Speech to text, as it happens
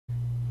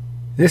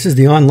This is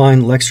the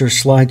online lecture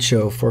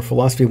slideshow for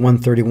Philosophy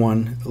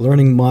 131,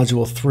 Learning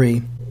Module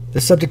 3. The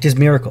subject is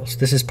miracles.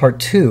 This is part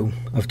 2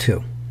 of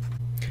 2.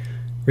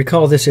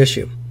 Recall this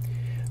issue.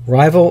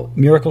 Rival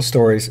miracle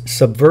stories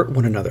subvert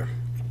one another.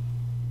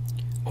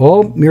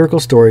 All miracle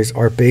stories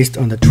are based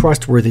on the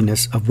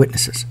trustworthiness of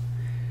witnesses,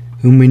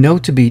 whom we know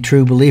to be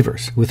true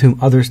believers, with whom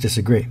others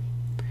disagree.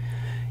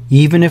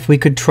 Even if we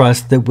could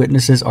trust that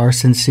witnesses are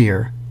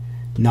sincere,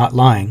 not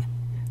lying,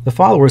 the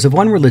followers of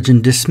one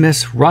religion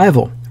dismiss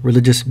rival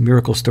religious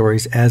miracle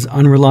stories as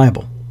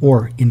unreliable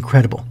or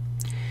incredible.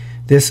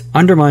 This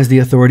undermines the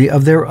authority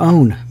of their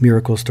own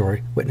miracle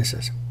story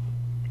witnesses.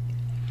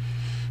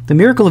 The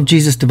miracle of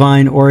Jesus'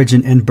 divine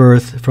origin and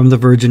birth from the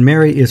Virgin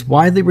Mary is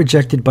widely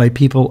rejected by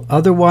people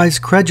otherwise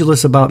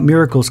credulous about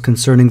miracles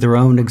concerning their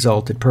own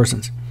exalted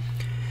persons.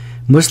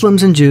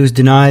 Muslims and Jews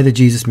deny the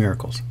Jesus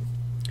miracles.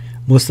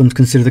 Muslims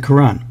consider the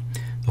Quran,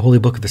 the holy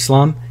book of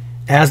Islam,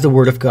 as the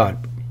Word of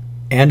God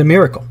and a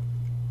miracle,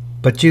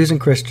 but Jews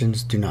and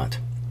Christians do not.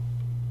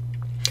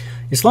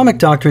 Islamic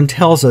doctrine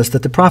tells us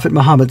that the Prophet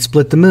Muhammad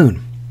split the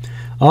moon.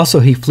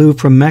 Also, he flew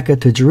from Mecca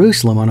to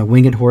Jerusalem on a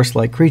winged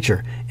horse-like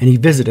creature, and he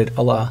visited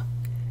Allah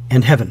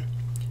and heaven.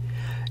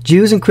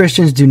 Jews and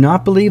Christians do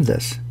not believe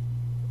this,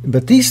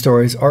 but these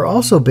stories are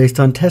also based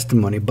on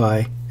testimony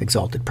by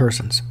exalted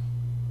persons.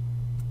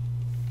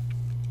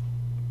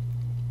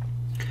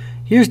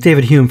 Here's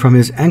David Hume from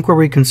his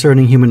Enquiry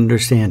Concerning Human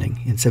Understanding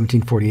in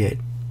 1748.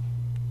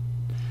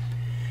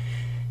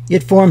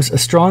 It forms a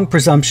strong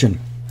presumption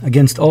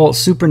against all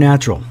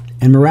supernatural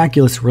and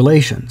miraculous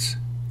relations,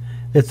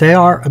 that they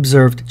are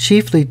observed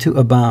chiefly to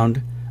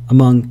abound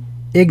among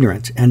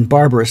ignorant and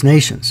barbarous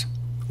nations,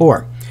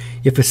 or,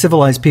 if a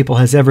civilized people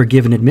has ever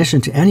given admission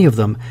to any of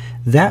them,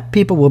 that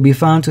people will be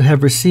found to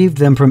have received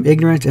them from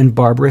ignorant and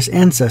barbarous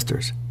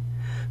ancestors,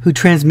 who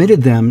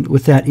transmitted them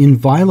with that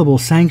inviolable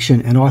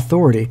sanction and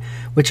authority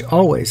which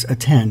always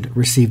attend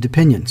received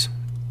opinions.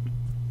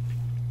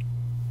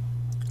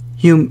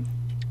 Hume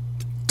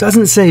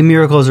doesn't say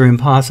miracles are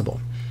impossible.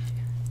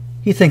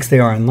 He thinks they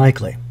are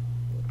unlikely.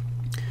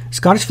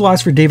 Scottish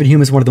philosopher David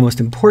Hume is one of the most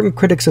important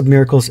critics of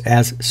miracles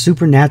as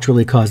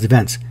supernaturally caused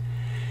events.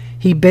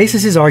 He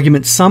bases his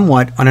argument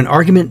somewhat on an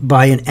argument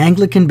by an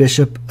Anglican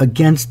bishop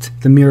against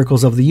the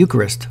miracles of the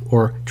Eucharist,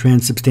 or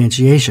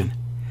transubstantiation,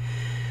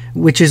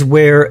 which is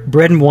where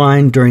bread and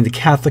wine during the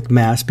Catholic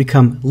Mass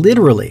become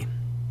literally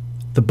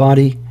the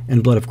body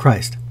and blood of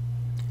Christ.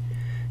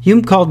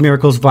 Hume called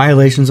miracles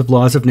violations of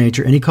laws of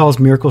nature, and he calls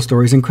miracle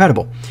stories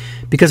incredible,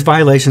 because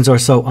violations are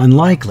so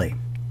unlikely,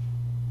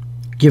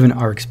 given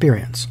our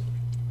experience.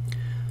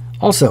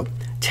 Also,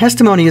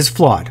 testimony is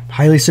flawed,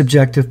 highly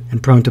subjective,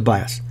 and prone to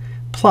bias.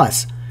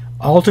 Plus,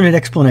 alternate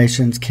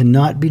explanations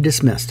cannot be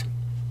dismissed.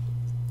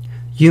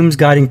 Hume's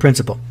guiding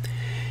principle: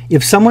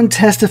 if someone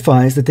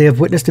testifies that they have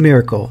witnessed a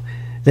miracle,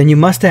 then you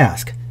must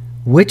ask,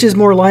 which is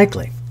more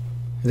likely,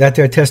 that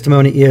their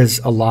testimony is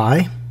a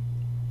lie,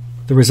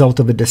 the result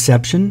of a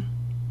deception,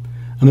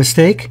 a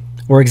mistake,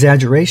 or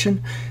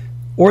exaggeration,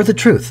 or the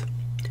truth?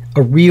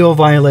 A real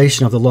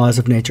violation of the laws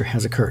of nature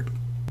has occurred.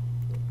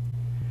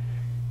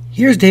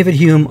 Here's David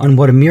Hume on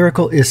what a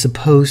miracle is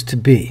supposed to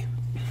be.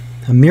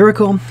 A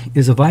miracle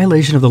is a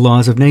violation of the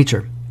laws of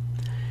nature,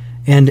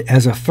 and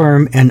as a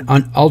firm and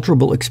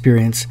unalterable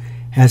experience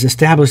has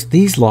established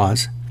these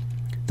laws,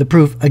 the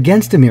proof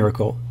against a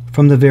miracle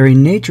from the very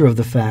nature of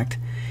the fact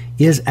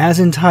is as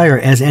entire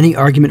as any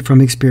argument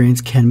from experience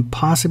can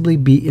possibly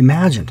be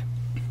imagined.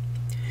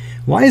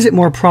 Why is it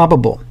more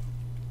probable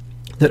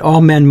that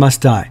all men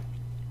must die,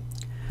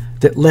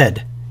 that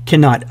lead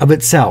cannot of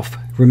itself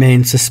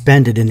remain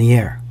suspended in the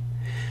air,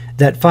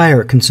 that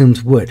fire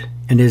consumes wood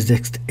and is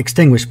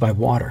extinguished by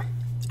water,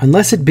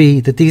 unless it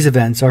be that these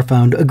events are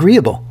found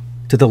agreeable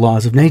to the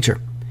laws of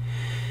nature,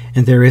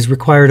 and there is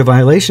required a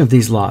violation of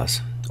these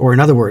laws, or in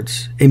other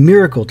words, a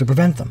miracle to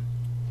prevent them?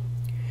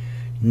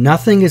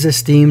 Nothing is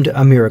esteemed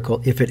a miracle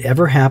if it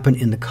ever happen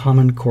in the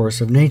common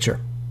course of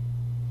nature.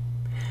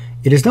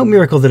 It is no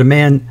miracle that a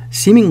man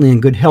seemingly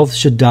in good health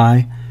should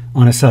die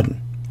on a sudden,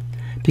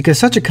 because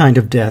such a kind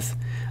of death,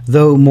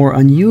 though more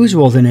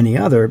unusual than any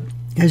other,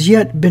 has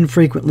yet been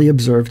frequently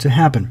observed to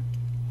happen.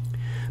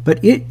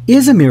 But it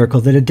is a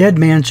miracle that a dead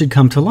man should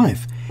come to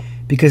life,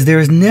 because there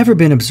has never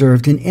been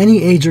observed in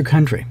any age or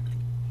country.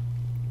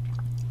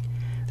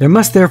 There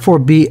must therefore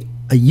be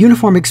a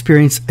uniform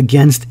experience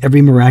against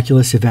every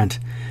miraculous event.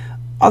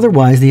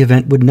 Otherwise, the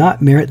event would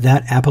not merit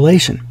that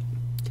appellation.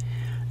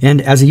 And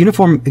as a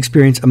uniform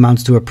experience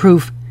amounts to a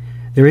proof,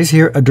 there is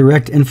here a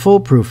direct and full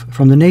proof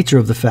from the nature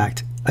of the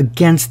fact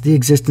against the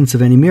existence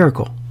of any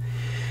miracle.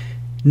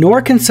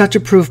 Nor can such a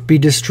proof be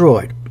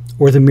destroyed,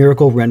 or the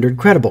miracle rendered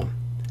credible,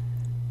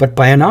 but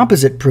by an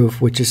opposite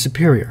proof which is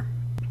superior.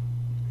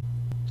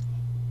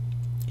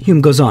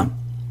 Hume goes on.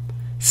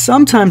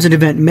 Sometimes an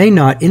event may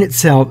not in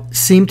itself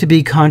seem to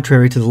be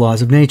contrary to the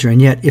laws of nature,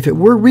 and yet if it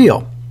were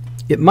real,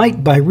 it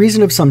might, by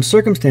reason of some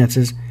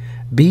circumstances,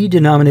 be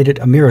denominated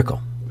a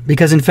miracle,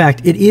 because in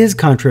fact it is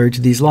contrary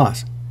to these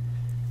laws.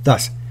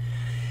 Thus,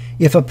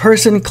 if a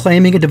person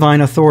claiming a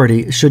divine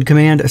authority should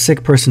command a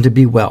sick person to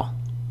be well,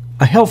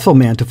 a healthful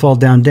man to fall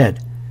down dead,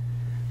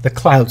 the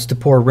clouds to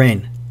pour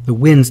rain, the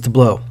winds to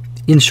blow.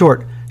 In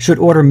short, should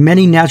order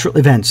many natural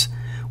events,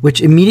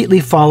 which immediately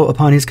follow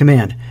upon his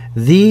command.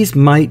 These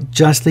might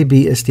justly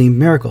be esteemed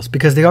miracles,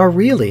 because they are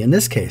really, in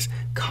this case,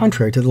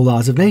 contrary to the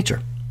laws of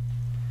nature.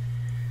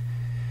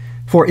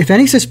 For if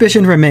any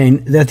suspicion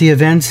remain that the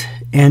event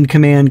and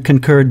command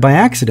concurred by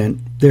accident,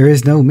 there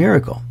is no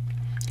miracle,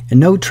 and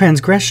no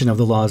transgression of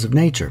the laws of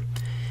nature.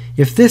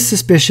 If this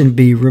suspicion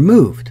be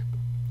removed,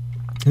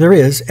 there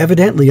is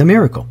evidently a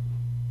miracle,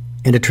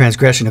 and a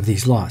transgression of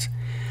these laws,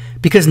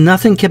 because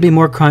nothing can be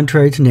more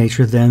contrary to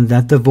nature than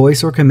that the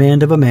voice or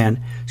command of a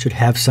man should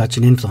have such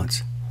an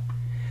influence.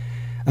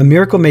 A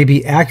miracle may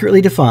be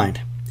accurately defined,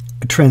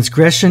 a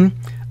transgression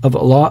of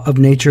a law of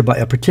nature by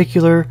a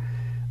particular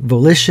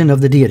volition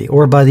of the deity,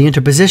 or by the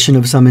interposition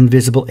of some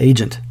invisible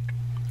agent.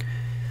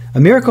 A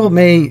miracle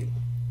may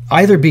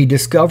either be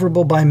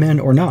discoverable by men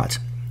or not.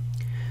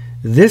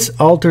 This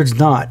alters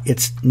not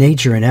its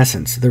nature and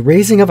essence. The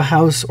raising of a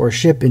house or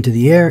ship into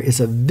the air is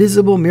a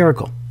visible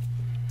miracle.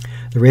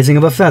 The raising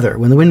of a feather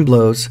when the wind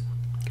blows,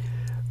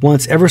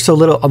 wants ever so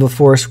little of a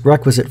force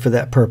requisite for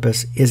that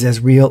purpose, is as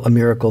real a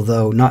miracle,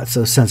 though not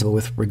so sensible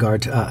with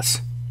regard to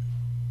us.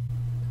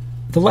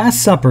 The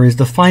Last Supper is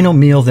the final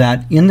meal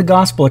that, in the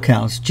Gospel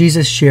accounts,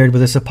 Jesus shared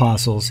with his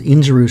apostles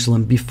in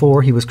Jerusalem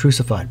before he was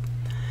crucified.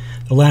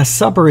 The Last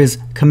Supper is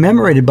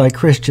commemorated by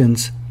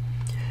Christians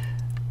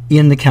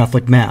in the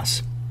Catholic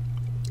Mass.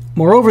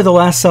 Moreover, the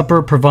Last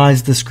Supper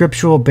provides the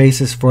scriptural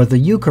basis for the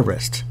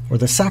Eucharist, or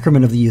the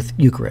sacrament of the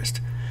Eucharist,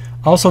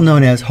 also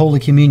known as Holy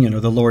Communion or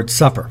the Lord's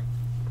Supper.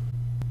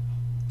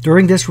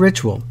 During this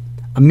ritual,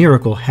 a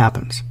miracle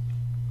happens.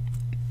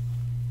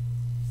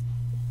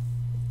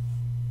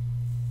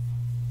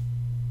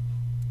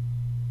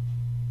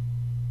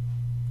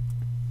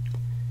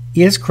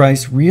 Is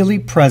Christ really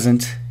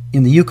present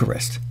in the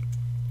Eucharist?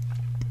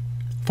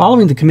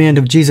 Following the command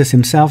of Jesus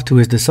himself to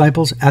his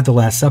disciples at the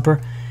Last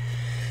Supper,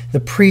 the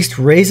priest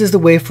raises the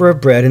wafer of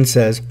bread and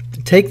says,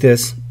 "Take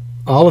this,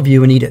 all of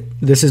you, and eat it.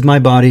 This is my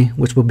body,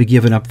 which will be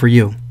given up for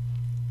you."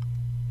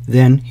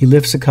 Then he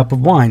lifts a cup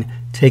of wine.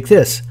 "Take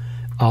this,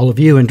 all of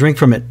you, and drink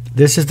from it.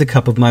 This is the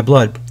cup of my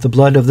blood, the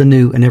blood of the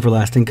new and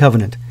everlasting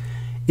covenant.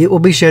 It will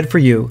be shed for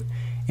you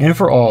and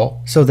for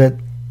all, so that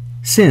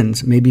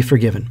sins may be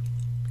forgiven.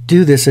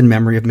 Do this in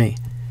memory of me."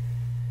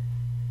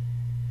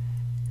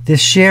 This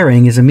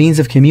sharing is a means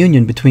of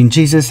communion between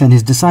Jesus and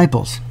his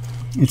disciples.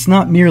 It's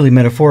not merely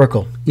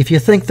metaphorical. If you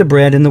think the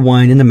bread and the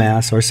wine in the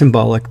Mass are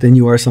symbolic, then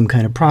you are some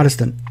kind of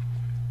Protestant.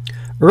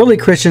 Early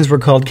Christians were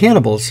called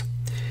cannibals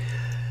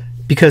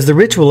because the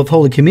ritual of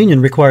Holy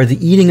Communion required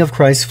the eating of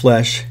Christ's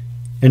flesh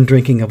and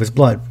drinking of his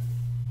blood.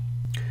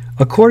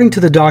 According to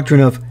the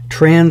doctrine of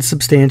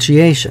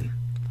transubstantiation,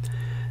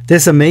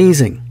 this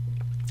amazing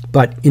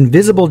but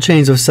invisible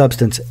change of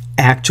substance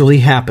actually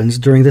happens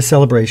during the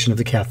celebration of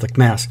the Catholic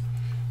Mass.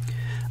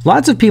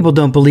 Lots of people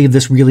don't believe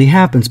this really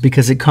happens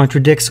because it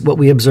contradicts what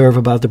we observe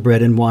about the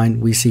bread and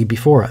wine we see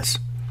before us.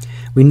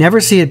 We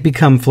never see it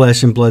become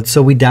flesh and blood,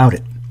 so we doubt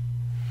it.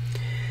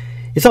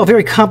 It's all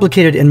very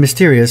complicated and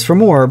mysterious. For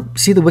more,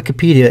 see the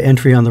Wikipedia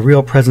entry on the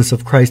real presence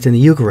of Christ in the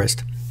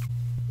Eucharist.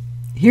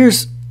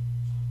 Here's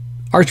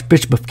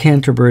Archbishop of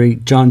Canterbury,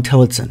 John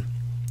Tillotson.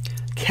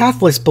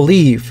 Catholics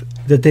believe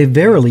that they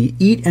verily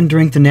eat and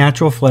drink the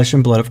natural flesh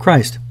and blood of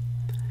Christ.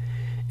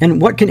 And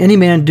what can any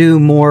man do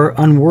more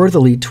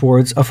unworthily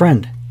towards a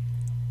friend?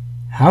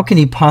 How can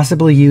he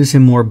possibly use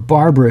him more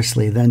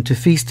barbarously than to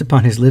feast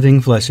upon his living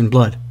flesh and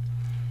blood?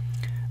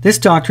 This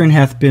doctrine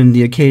hath been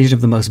the occasion of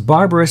the most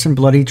barbarous and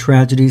bloody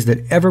tragedies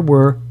that ever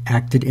were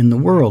acted in the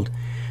world.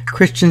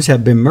 Christians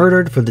have been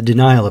murdered for the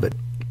denial of it.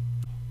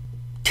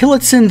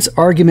 Tillotson's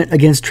argument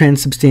against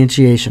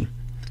transubstantiation.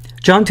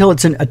 John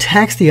Tillotson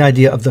attacks the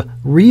idea of the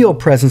real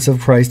presence of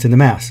Christ in the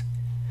Mass.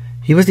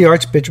 He was the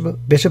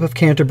Archbishop of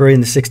Canterbury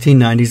in the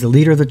 1690s, the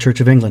leader of the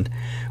Church of England,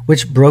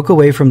 which broke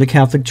away from the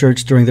Catholic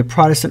Church during the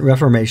Protestant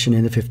Reformation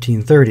in the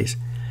 1530s.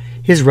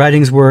 His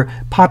writings were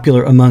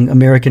popular among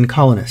American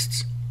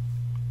colonists.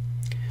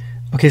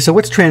 Okay, so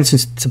what's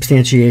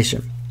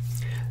transubstantiation?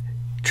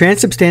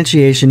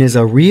 Transubstantiation is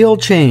a real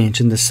change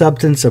in the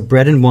substance of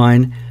bread and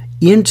wine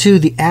into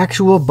the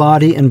actual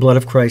body and blood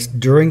of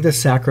Christ during the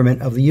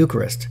sacrament of the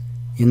Eucharist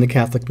in the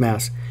Catholic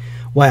Mass,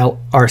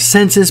 while our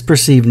senses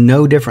perceive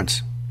no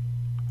difference.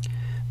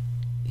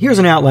 Here's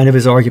an outline of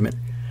his argument.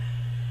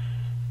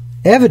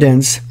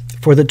 Evidence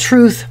for the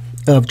truth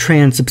of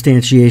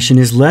transubstantiation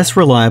is less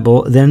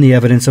reliable than the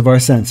evidence of our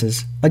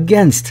senses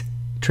against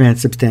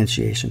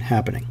transubstantiation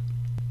happening.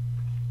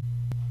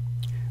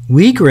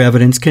 Weaker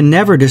evidence can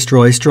never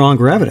destroy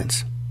stronger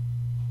evidence.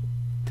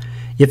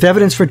 If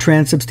evidence for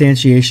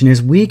transubstantiation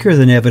is weaker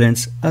than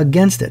evidence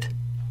against it,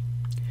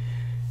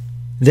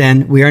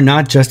 then we are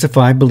not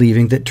justified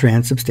believing that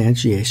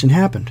transubstantiation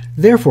happened.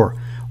 Therefore,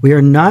 we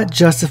are not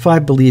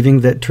justified believing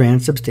that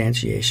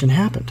transubstantiation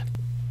happened.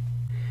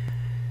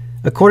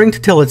 According to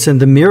Tillotson,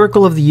 the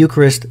miracle of the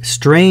Eucharist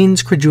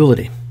strains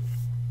credulity.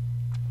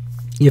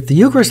 If the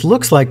Eucharist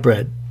looks like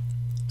bread,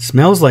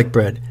 smells like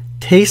bread,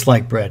 tastes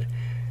like bread,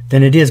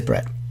 then it is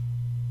bread.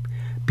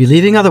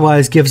 Believing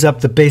otherwise gives up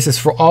the basis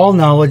for all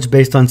knowledge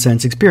based on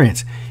sense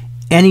experience.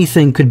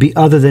 Anything could be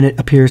other than it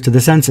appears to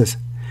the senses.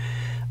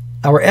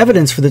 Our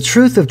evidence for the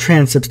truth of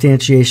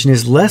transubstantiation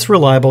is less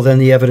reliable than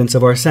the evidence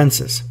of our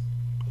senses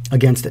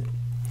against it.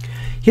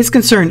 His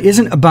concern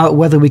isn't about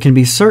whether we can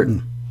be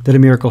certain that a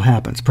miracle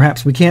happens.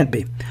 Perhaps we can't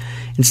be.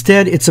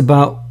 Instead, it's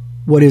about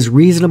what is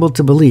reasonable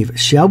to believe.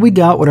 Shall we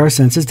doubt what our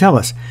senses tell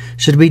us?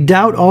 Should we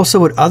doubt also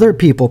what other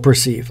people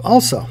perceive?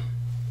 Also,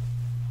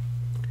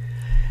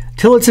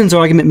 Tillotson's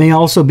argument may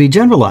also be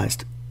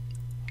generalized.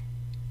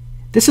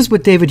 This is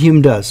what David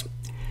Hume does.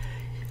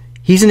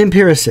 He's an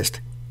empiricist.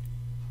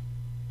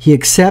 He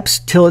accepts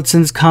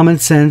Tillotson's common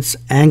sense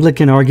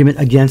Anglican argument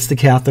against the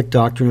Catholic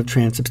doctrine of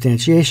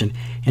transubstantiation,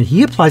 and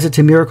he applies it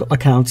to miracle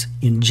accounts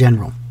in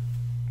general.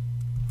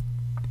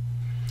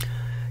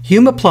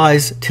 Hume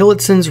applies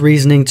Tillotson's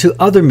reasoning to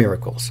other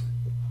miracles.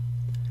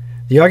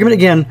 The argument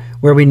again,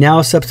 where we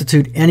now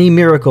substitute any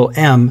miracle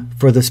M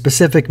for the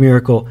specific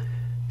miracle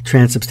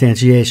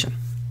transubstantiation.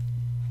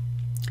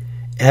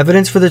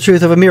 Evidence for the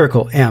truth of a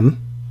miracle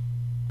M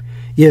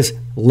is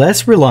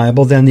less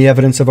reliable than the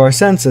evidence of our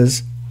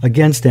senses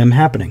against M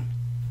happening.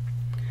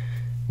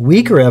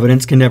 Weaker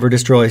evidence can never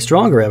destroy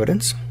stronger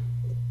evidence.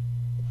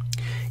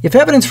 If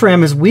evidence for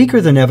M is weaker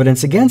than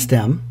evidence against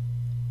M,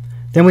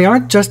 then we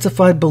aren't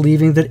justified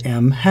believing that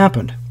M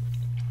happened.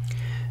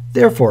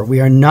 Therefore, we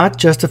are not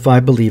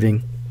justified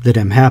believing that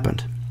M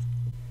happened.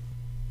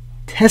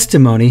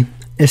 Testimony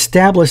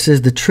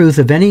establishes the truth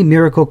of any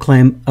miracle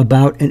claim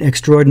about an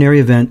extraordinary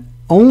event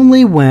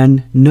only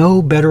when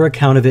no better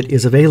account of it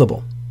is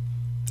available.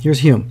 Here's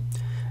Hume.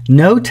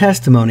 No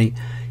testimony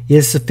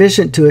is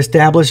sufficient to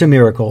establish a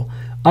miracle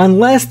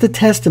unless the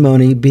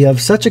testimony be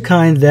of such a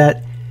kind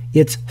that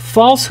its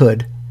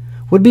falsehood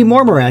would be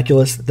more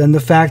miraculous than the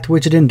fact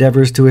which it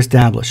endeavors to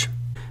establish.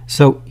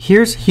 So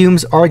here's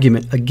Hume's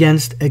argument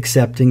against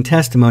accepting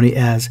testimony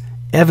as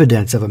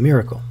evidence of a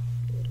miracle.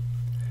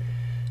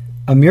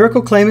 A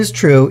miracle claim is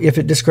true if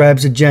it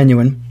describes a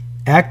genuine,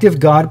 active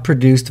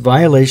God-produced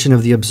violation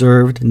of the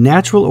observed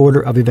natural order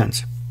of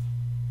events.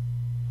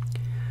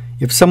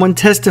 If someone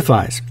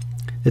testifies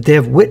that they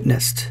have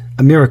witnessed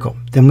a miracle,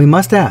 then we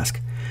must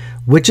ask,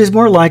 which is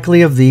more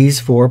likely of these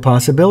four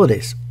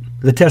possibilities?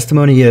 The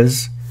testimony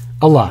is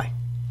a lie,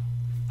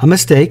 a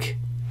mistake,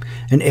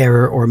 an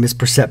error or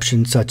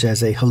misperception such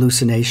as a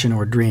hallucination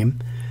or dream,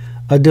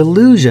 a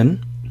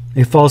delusion,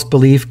 a false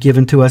belief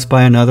given to us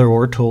by another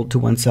or told to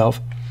oneself,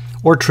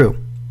 or true,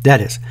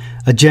 that is,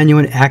 a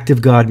genuine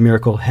active God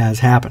miracle has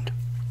happened.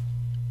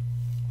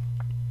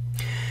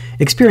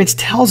 Experience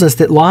tells us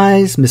that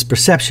lies,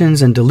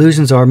 misperceptions, and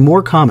delusions are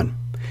more common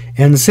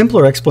and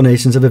simpler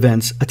explanations of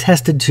events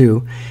attested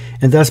to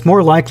and thus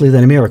more likely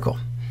than a miracle.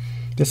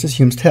 This is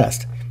Hume's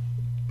test.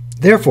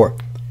 Therefore,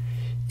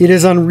 it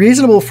is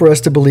unreasonable for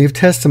us to believe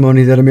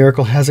testimony that a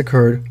miracle has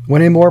occurred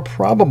when a more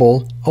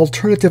probable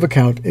alternative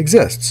account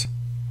exists.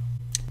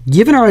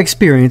 Given our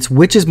experience,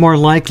 which is more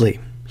likely,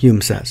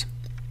 Hume says?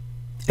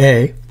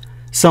 A.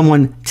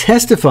 Someone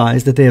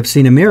testifies that they have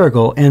seen a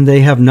miracle and they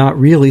have not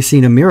really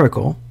seen a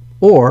miracle.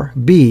 Or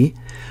B.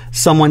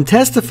 Someone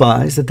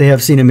testifies that they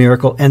have seen a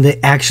miracle and they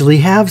actually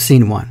have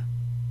seen one.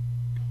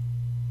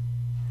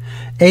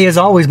 A is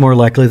always more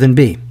likely than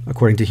B,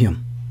 according to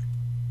Hume.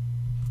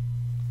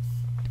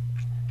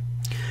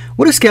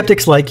 What do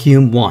skeptics like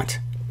Hume want?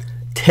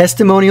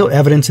 Testimonial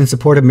evidence in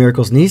support of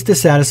miracles needs to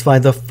satisfy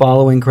the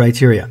following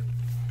criteria.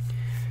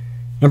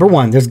 Number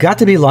one, there's got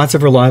to be lots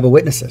of reliable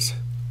witnesses.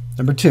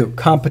 Number two,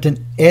 competent,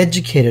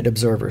 educated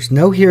observers.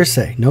 No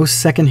hearsay, no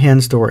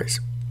secondhand stories.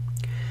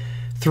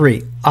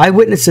 3,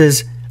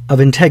 eyewitnesses of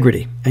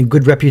integrity and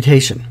good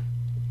reputation.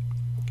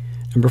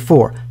 Number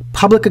 4,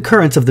 public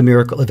occurrence of the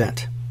miracle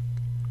event.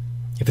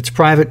 If it's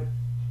private,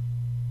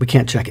 we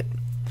can't check it.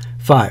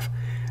 5,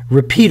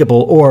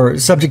 repeatable or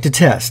subject to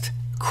test,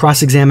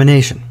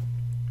 cross-examination.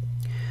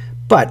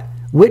 But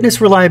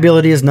witness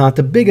reliability is not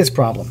the biggest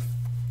problem.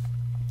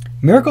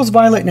 Miracles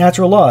violate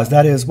natural laws,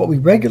 that is, what we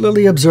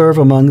regularly observe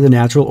among the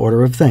natural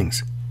order of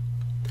things.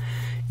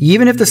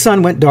 Even if the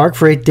sun went dark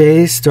for 8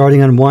 days,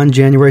 starting on 1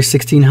 January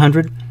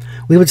 1600,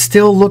 we would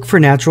still look for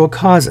natural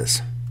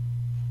causes.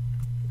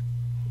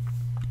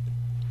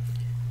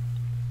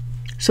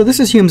 So this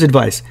is Hume's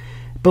advice.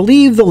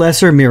 Believe the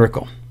lesser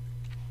miracle.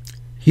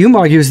 Hume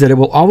argues that it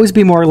will always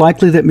be more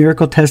likely that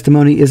miracle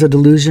testimony is a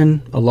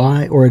delusion, a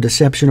lie, or a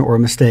deception, or a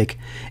mistake,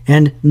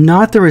 and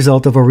not the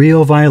result of a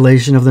real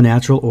violation of the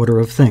natural order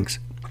of things.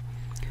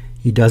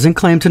 He doesn't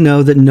claim to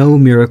know that no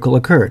miracle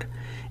occurred.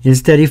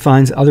 Instead, he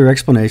finds other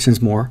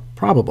explanations more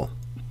probable.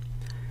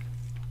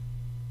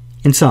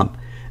 In sum,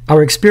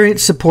 our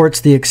experience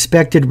supports the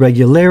expected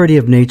regularity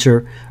of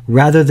nature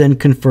rather than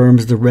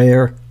confirms the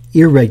rare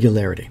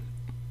irregularity.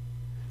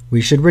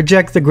 We should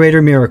reject the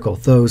greater miracle,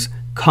 those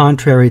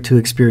contrary to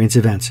experience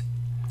events,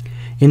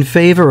 in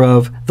favor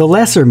of the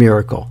lesser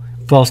miracle,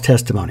 false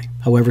testimony,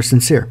 however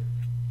sincere.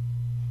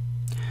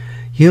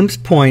 Hume's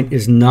point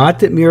is not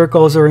that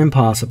miracles are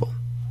impossible.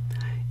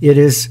 It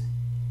is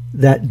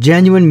that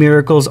genuine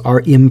miracles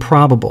are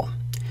improbable,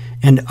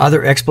 and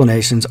other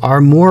explanations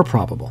are more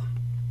probable.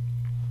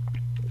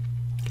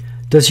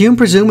 Does Hume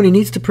presume what he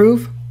needs to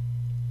prove?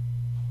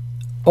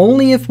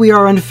 Only if we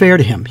are unfair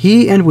to him.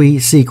 He and we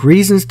seek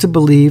reasons to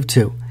believe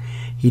too.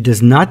 He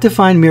does not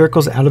define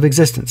miracles out of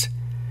existence.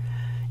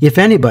 If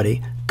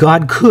anybody,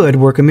 God could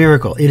work a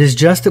miracle. It is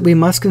just that we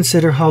must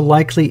consider how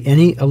likely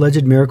any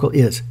alleged miracle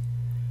is,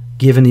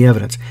 given the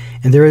evidence.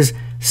 And there is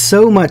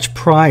so much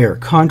prior,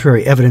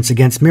 contrary evidence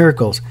against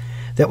miracles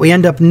that we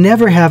end up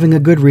never having a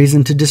good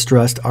reason to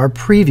distrust our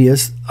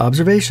previous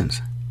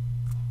observations.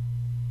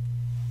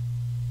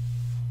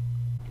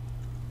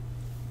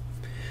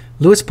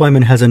 Louis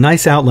Blyman has a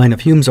nice outline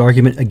of Hume's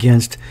argument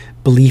against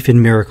belief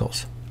in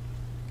miracles.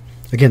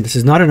 Again, this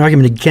is not an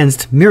argument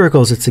against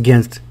miracles, it's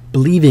against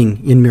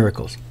believing in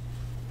miracles.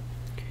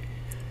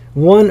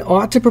 One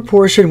ought to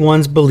proportion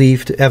one's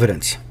belief to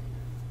evidence.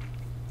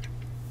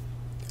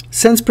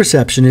 Sense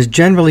perception is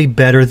generally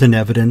better than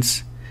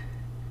evidence.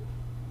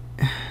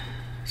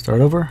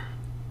 Start over.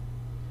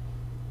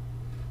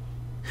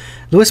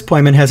 Louis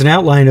Blyman has an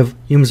outline of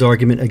Hume's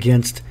argument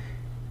against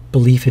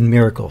belief in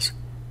miracles.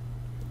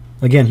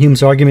 Again,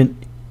 Hume's argument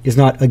is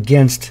not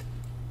against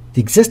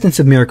the existence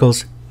of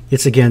miracles,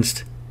 it's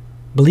against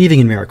believing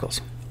in miracles.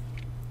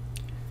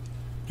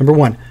 Number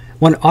one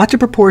ought to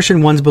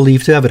proportion one's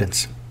belief to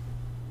evidence.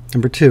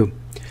 Number two,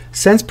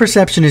 sense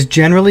perception is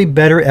generally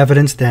better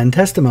evidence than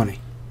testimony.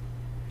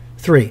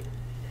 3.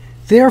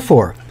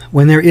 Therefore,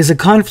 when there is a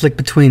conflict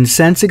between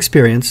sense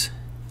experience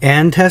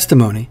and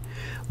testimony,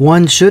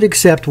 one should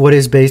accept what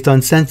is based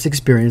on sense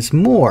experience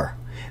more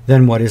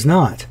than what is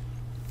not.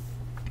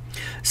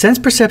 Sense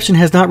perception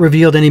has not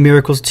revealed any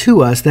miracles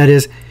to us, that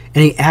is,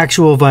 any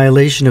actual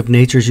violation of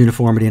nature's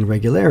uniformity and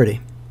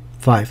regularity.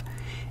 5.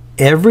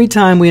 Every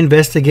time we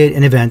investigate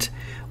an event,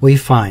 we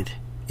find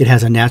it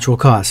has a natural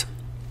cause.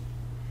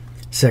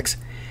 6.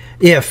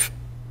 If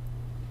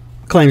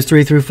claims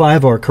 3 through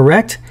 5 are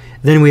correct,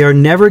 then we are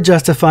never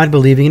justified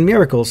believing in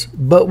miracles,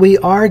 but we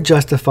are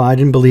justified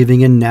in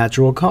believing in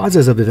natural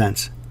causes of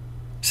events.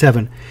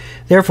 7.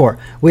 Therefore,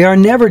 we are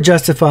never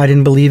justified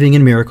in believing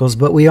in miracles,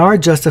 but we are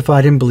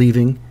justified in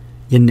believing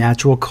in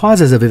natural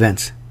causes of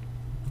events.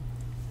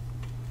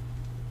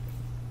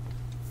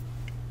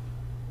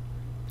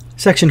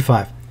 Section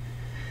 5.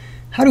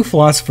 How do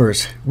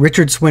philosophers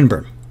Richard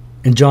Swinburne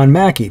and John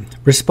Mackey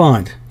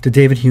respond to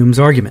David Hume's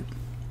argument?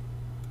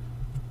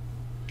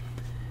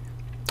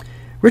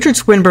 Richard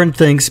Swinburne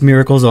thinks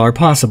miracles are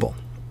possible.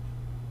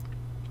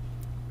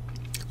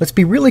 Let's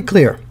be really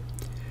clear.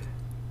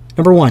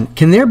 Number 1,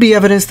 can there be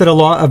evidence that a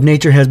law of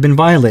nature has been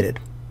violated?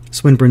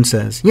 Swinburne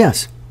says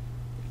yes.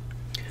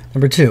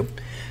 Number 2,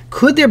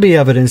 could there be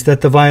evidence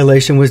that the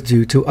violation was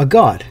due to a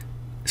god?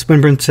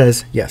 Swinburne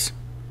says yes.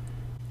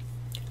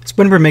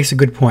 Swinburne makes a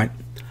good point.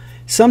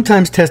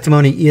 Sometimes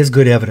testimony is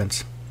good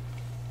evidence.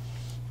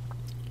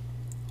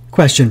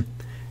 Question,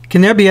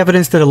 can there be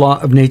evidence that a law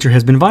of nature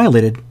has been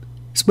violated?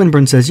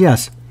 Swinburne says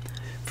yes.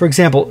 For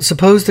example,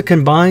 suppose the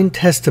combined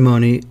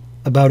testimony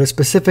about a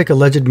specific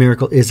alleged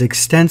miracle is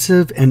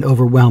extensive and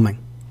overwhelming.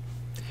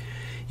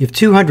 If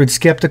 200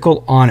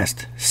 skeptical,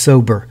 honest,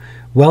 sober,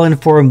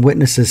 well-informed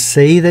witnesses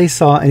say they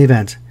saw an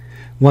event,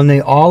 one they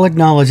all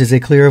acknowledge is a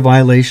clear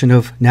violation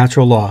of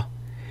natural law,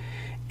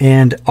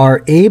 and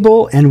are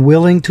able and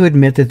willing to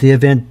admit that the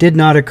event did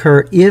not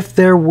occur if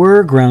there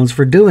were grounds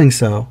for doing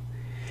so,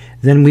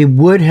 then we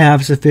would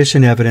have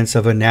sufficient evidence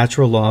of a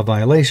natural law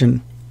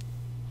violation.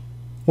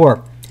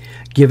 Or,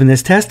 given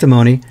this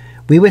testimony,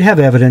 we would have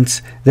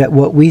evidence that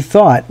what we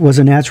thought was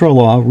a natural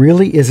law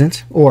really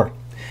isn't, or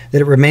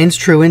that it remains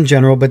true in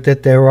general but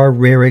that there are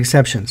rare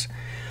exceptions.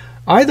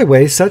 Either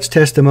way, such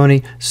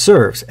testimony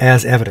serves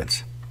as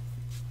evidence.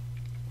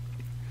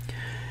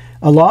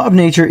 A law of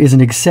nature is an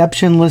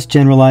exceptionless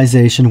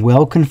generalization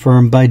well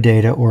confirmed by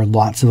data or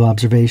lots of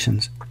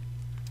observations.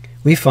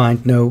 We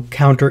find no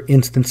counter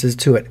instances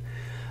to it.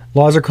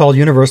 Laws are called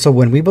universal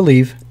when we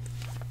believe,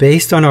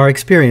 based on our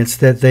experience,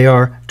 that they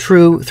are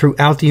true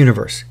throughout the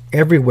universe,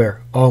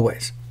 everywhere,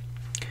 always.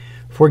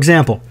 For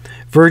example,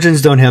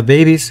 virgins don't have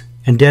babies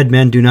and dead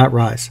men do not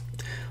rise.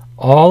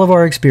 All of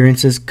our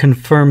experiences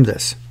confirm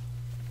this.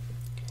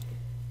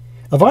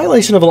 A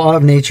violation of a law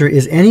of nature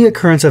is any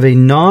occurrence of a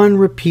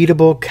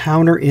non-repeatable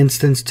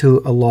counter-instance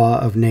to a law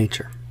of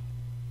nature.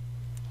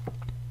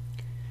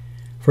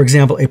 For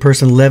example, a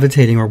person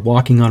levitating or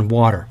walking on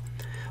water,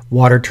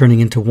 water turning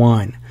into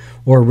wine,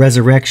 or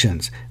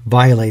resurrections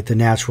violate the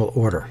natural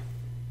order.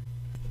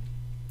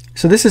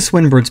 So this is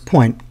Swinburne's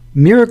point.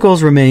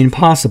 Miracles remain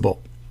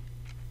possible.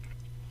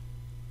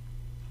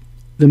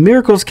 The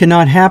miracles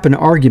cannot happen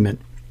argument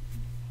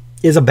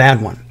is a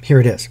bad one. Here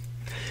it is.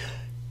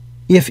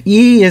 If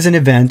E is an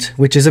event,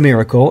 which is a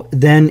miracle,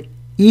 then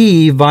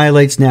E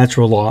violates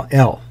natural law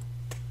L.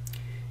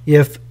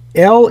 If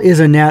L is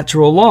a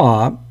natural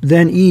law,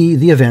 then E,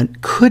 the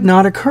event, could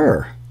not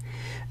occur.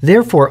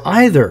 Therefore,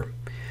 either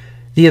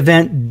the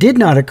event did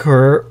not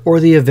occur or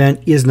the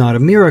event is not a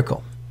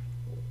miracle.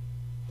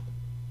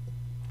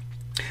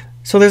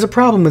 So there's a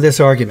problem with this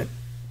argument.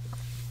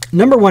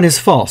 Number 1 is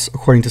false,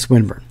 according to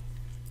Swinburne.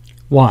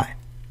 Why?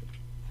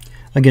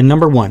 Again,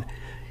 number one,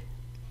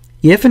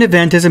 if an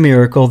event is a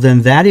miracle,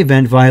 then that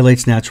event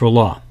violates natural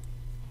law.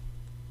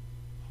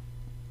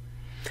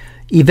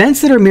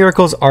 Events that are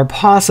miracles are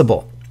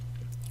possible,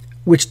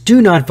 which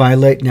do not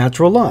violate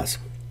natural laws.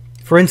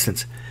 For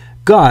instance,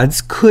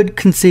 gods could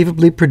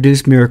conceivably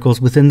produce miracles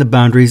within the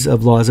boundaries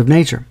of laws of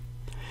nature.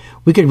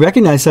 We could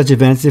recognize such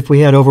events if we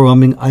had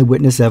overwhelming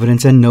eyewitness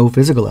evidence and no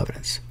physical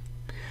evidence.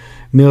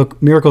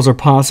 Miracles are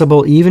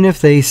possible even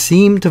if they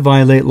seem to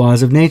violate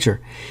laws of nature.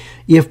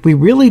 If we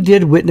really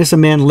did witness a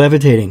man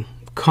levitating,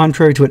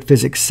 contrary to what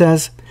physics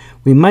says,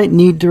 we might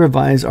need to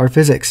revise our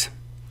physics.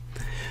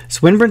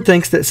 Swinburne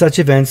thinks that such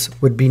events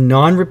would be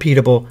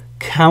non-repeatable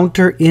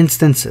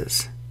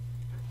counter-instances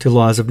to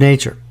laws of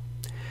nature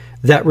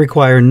that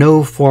require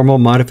no formal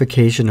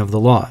modification of the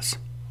laws.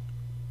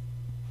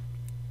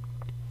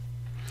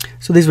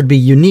 So these would be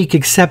unique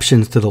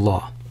exceptions to the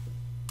law.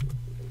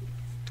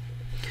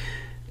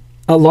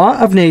 A law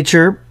of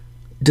nature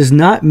does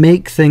not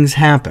make things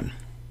happen.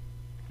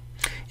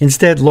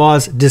 Instead,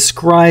 laws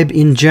describe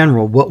in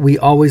general what we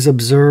always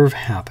observe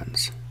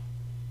happens.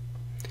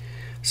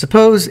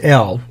 Suppose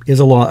L is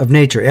a law of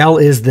nature. L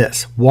is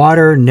this: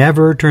 water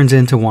never turns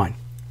into wine.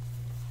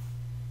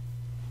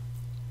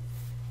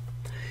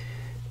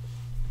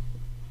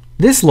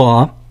 This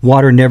law,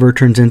 water never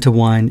turns into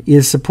wine,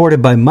 is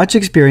supported by much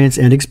experience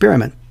and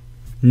experiment.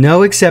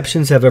 No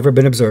exceptions have ever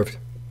been observed.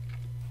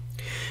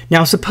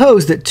 Now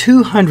suppose that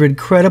 200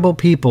 credible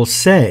people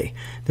say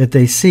that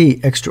they see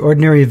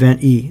extraordinary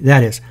event E,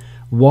 that is,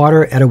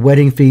 water at a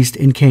wedding feast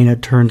in Cana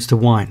turns to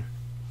wine.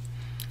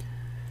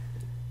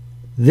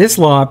 This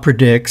law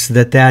predicts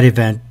that that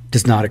event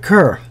does not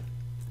occur.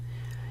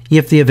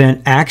 If the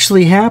event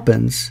actually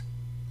happens,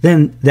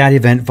 then that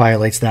event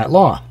violates that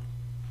law.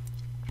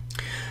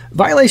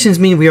 Violations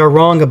mean we are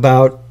wrong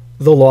about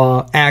the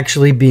law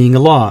actually being a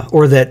law,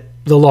 or that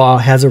the law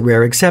has a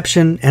rare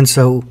exception, and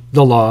so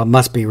the law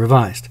must be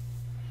revised.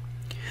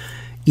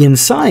 In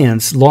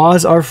science,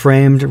 laws are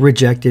framed,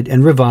 rejected,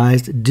 and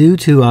revised due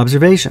to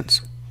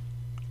observations.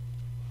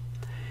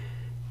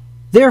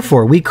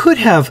 Therefore, we could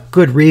have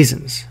good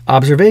reasons,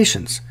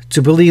 observations,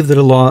 to believe that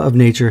a law of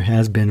nature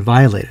has been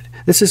violated.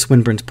 This is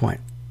Swinburne's point.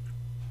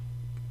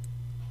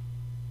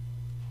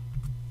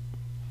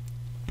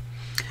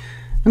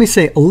 Let me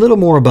say a little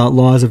more about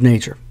laws of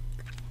nature.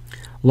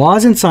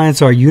 Laws in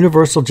science are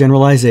universal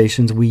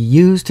generalizations we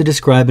use to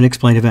describe and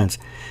explain events.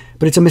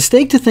 But it's a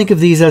mistake to think of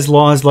these as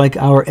laws like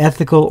our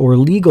ethical or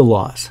legal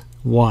laws.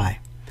 Why?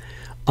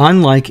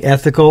 Unlike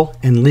ethical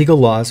and legal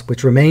laws,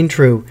 which remain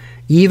true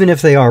even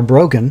if they are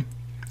broken,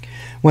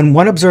 when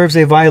one observes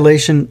a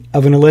violation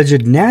of an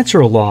alleged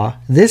natural law,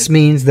 this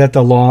means that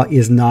the law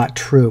is not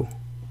true.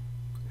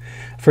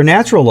 For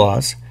natural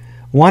laws,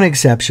 one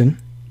exception,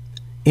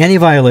 any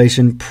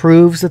violation,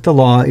 proves that the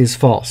law is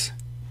false.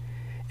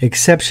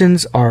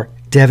 Exceptions are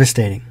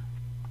devastating.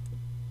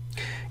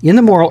 In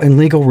the moral and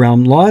legal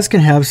realm, laws can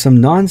have some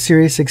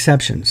non-serious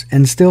exceptions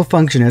and still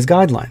function as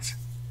guidelines.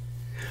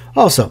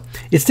 Also,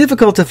 it's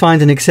difficult to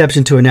find an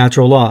exception to a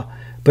natural law,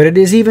 but it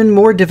is even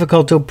more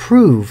difficult to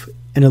prove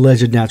an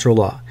alleged natural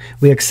law.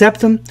 We accept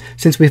them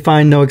since we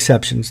find no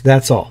exceptions.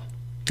 That's all.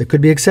 There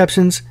could be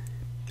exceptions.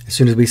 As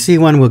soon as we see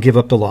one, we'll give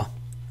up the law.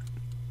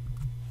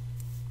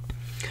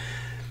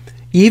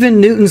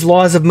 Even Newton's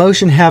laws of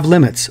motion have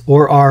limits,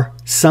 or are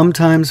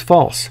sometimes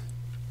false.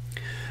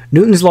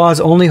 Newton's laws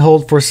only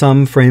hold for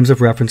some frames of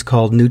reference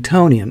called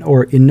Newtonian,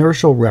 or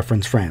inertial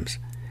reference frames.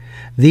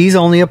 These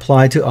only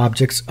apply to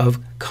objects of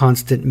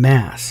constant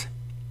mass.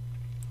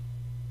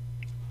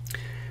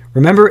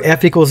 Remember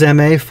F equals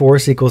ma,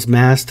 force equals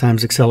mass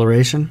times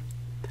acceleration?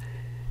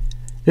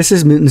 This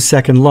is Newton's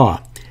second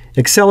law.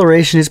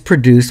 Acceleration is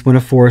produced when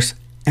a force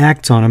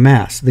acts on a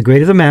mass. The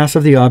greater the mass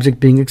of the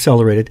object being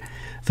accelerated,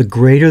 the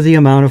greater the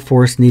amount of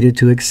force needed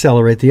to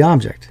accelerate the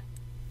object.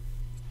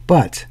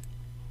 But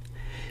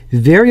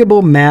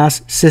variable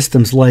mass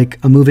systems like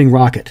a moving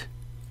rocket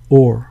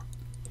or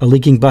a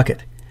leaking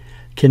bucket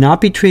cannot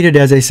be treated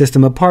as a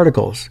system of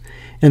particles,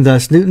 and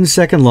thus Newton's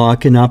second law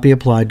cannot be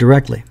applied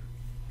directly.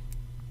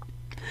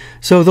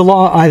 So the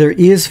law either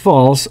is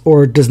false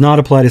or does not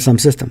apply to some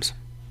systems.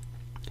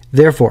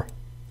 Therefore,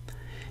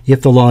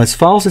 if the law is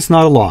false, it's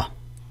not a law.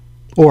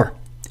 Or,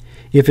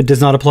 if it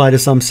does not apply to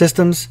some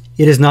systems,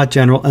 it is not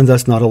general and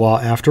thus not a law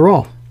after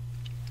all.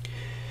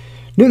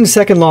 Newton's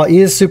second law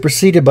is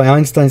superseded by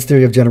Einstein's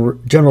theory of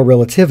general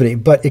relativity,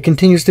 but it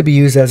continues to be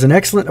used as an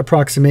excellent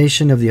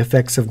approximation of the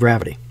effects of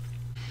gravity.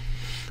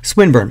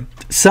 Swinburne.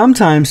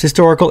 Sometimes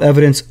historical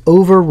evidence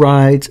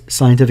overrides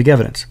scientific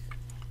evidence.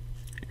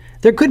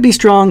 There could be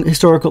strong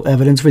historical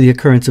evidence for the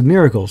occurrence of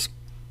miracles.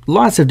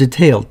 Lots of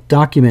detailed,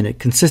 documented,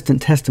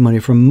 consistent testimony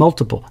from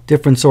multiple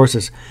different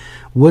sources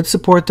would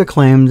support the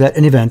claim that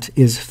an event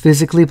is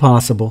physically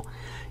possible,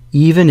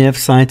 even if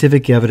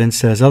scientific evidence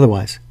says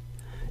otherwise.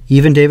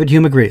 Even David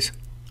Hume agrees.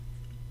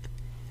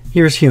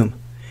 Here's Hume.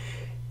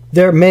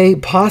 There may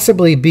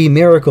possibly be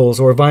miracles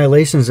or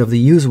violations of the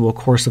usual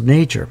course of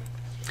nature,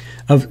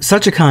 of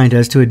such a kind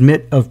as to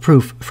admit of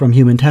proof from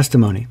human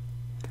testimony.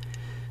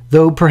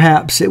 though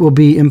perhaps it will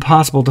be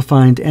impossible to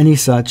find any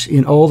such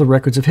in all the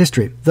records of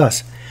history.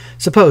 Thus,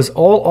 suppose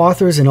all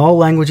authors in all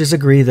languages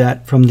agree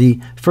that from the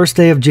first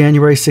day of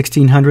January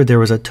 1600 there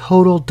was a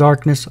total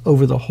darkness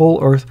over the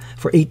whole earth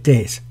for 8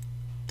 days.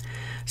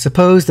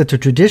 Suppose that the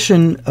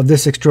tradition of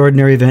this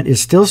extraordinary event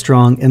is still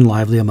strong and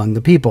lively among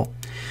the people,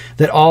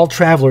 that all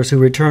travelers who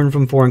return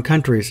from foreign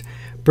countries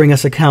bring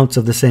us accounts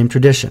of the same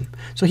tradition.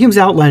 So Hume's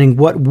outlining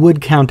what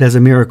would count as a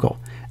miracle.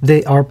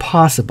 They are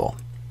possible.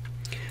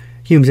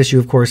 Hume's issue,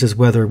 of course, is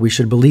whether we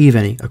should believe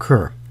any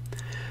occur.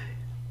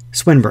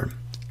 Swinburne.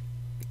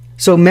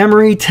 So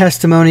memory,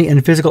 testimony,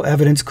 and physical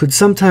evidence could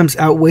sometimes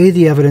outweigh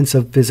the evidence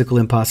of physical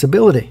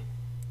impossibility.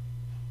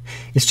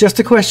 It's just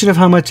a question of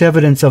how much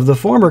evidence of the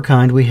former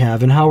kind we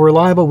have and how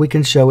reliable we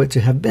can show it to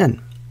have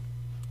been.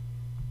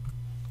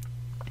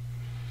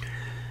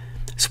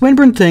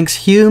 Swinburne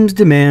thinks Hume's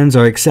demands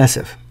are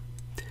excessive.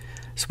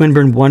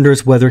 Swinburne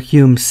wonders whether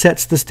Hume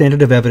sets the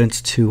standard of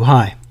evidence too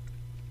high.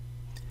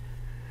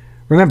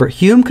 Remember,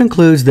 Hume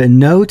concludes that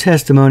no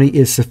testimony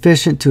is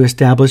sufficient to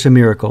establish a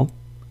miracle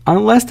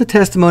unless the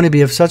testimony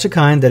be of such a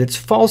kind that its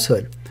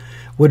falsehood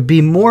would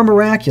be more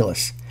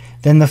miraculous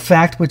than the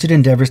fact which it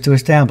endeavors to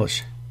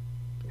establish.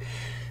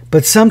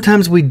 But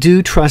sometimes we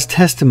do trust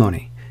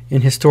testimony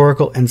in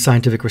historical and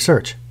scientific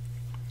research.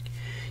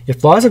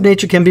 If laws of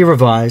nature can be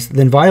revised,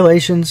 then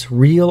violations,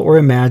 real or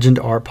imagined,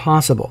 are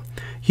possible.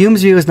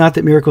 Hume's view is not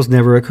that miracles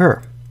never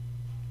occur.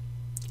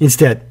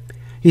 Instead,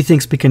 he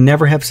thinks we can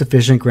never have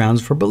sufficient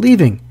grounds for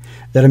believing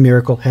that a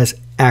miracle has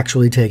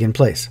actually taken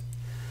place.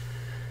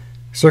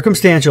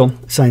 Circumstantial,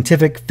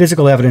 scientific,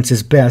 physical evidence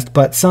is best,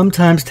 but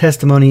sometimes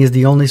testimony is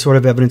the only sort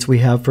of evidence we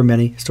have for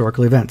many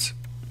historical events.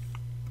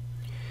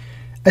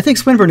 I think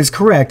Swinburne is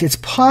correct. It's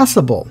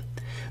possible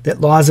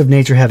that laws of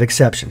nature have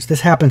exceptions.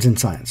 This happens in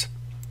science.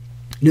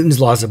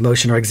 Newton's laws of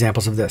motion are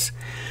examples of this.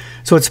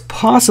 So it's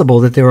possible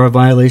that there are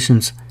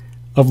violations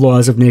of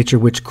laws of nature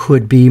which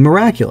could be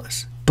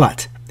miraculous.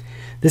 But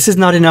this is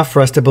not enough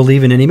for us to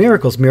believe in any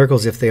miracles.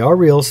 Miracles, if they are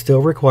real,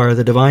 still require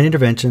the divine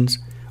interventions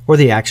or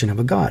the action of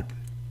a god.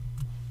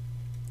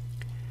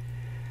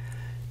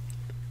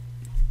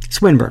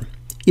 Swinburne.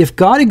 If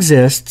God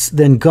exists,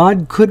 then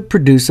God could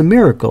produce a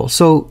miracle.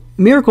 So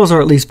miracles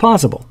are at least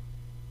possible.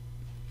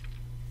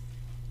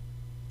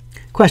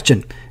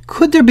 Question.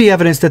 Could there be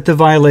evidence that the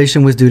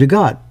violation was due to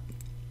God?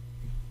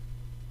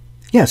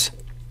 Yes.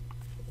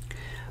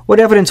 What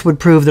evidence would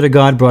prove that a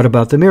god brought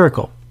about the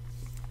miracle?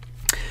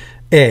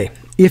 A.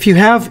 If you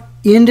have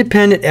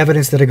independent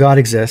evidence that a god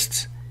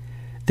exists,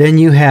 then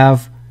you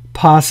have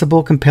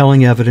possible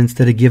compelling evidence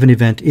that a given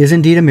event is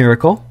indeed a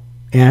miracle.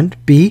 And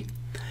B.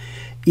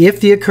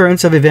 If the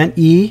occurrence of event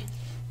E,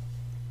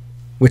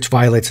 which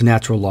violates a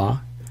natural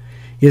law,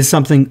 is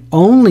something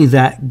only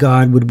that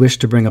God would wish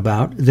to bring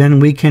about, then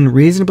we can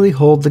reasonably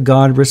hold the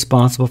God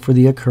responsible for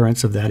the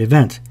occurrence of that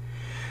event,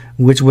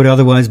 which would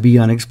otherwise be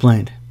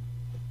unexplained.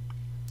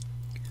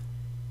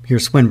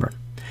 Here's Swinburne.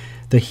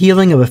 The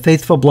healing of a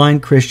faithful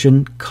blind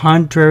Christian,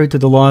 contrary to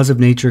the laws of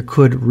nature,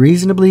 could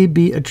reasonably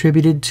be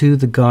attributed to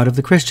the God of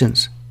the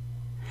Christians.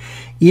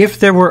 If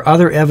there were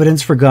other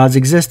evidence for God's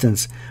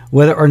existence,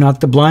 whether or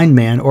not the blind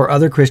man or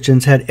other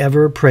Christians had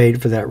ever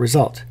prayed for that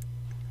result.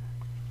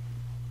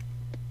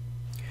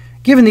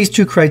 Given these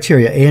two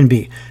criteria, A and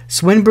B,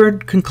 Swinburne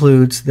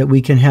concludes that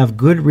we can have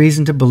good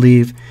reason to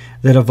believe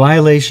that a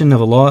violation of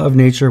a law of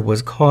nature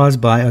was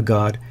caused by a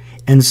god,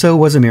 and so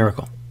was a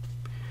miracle.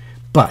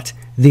 But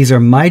these are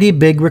mighty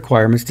big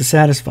requirements to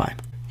satisfy.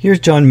 Here's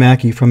John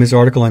Mackey from his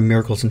article on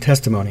miracles and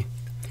testimony.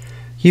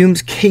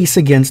 Hume's case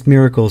against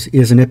miracles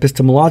is an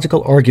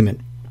epistemological argument.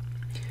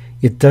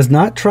 It does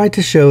not try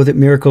to show that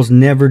miracles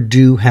never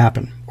do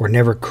happen, or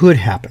never could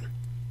happen,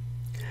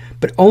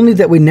 but only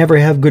that we never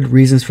have good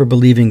reasons for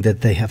believing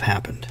that they have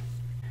happened.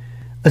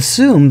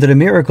 Assume that a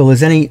miracle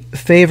is any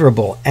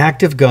favorable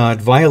act of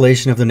God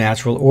violation of the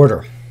natural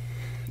order.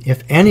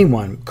 If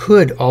anyone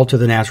could alter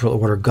the natural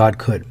order, God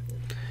could.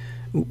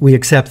 We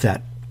accept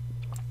that.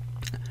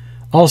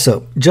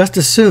 Also, just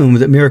assume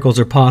that miracles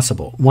are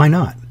possible. Why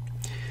not?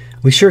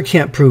 We sure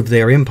can't prove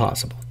they are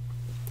impossible.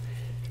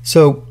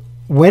 So,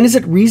 when is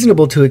it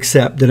reasonable to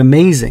accept that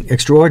amazing,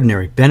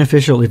 extraordinary,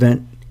 beneficial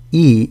event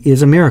E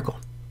is a miracle?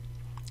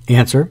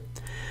 Answer.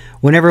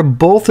 Whenever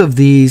both of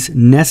these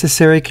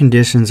necessary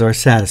conditions are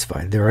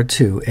satisfied. There are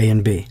two, A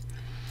and B.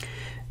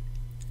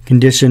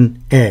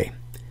 Condition A.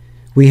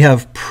 We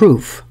have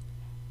proof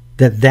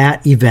that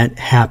that event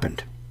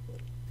happened.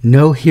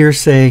 No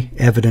hearsay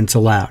evidence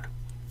allowed.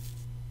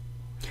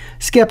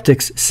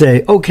 Skeptics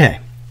say, okay,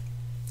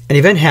 an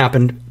event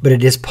happened, but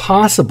it is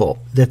possible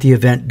that the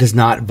event does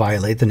not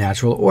violate the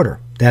natural order.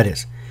 That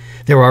is,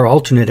 there are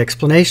alternate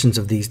explanations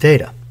of these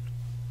data.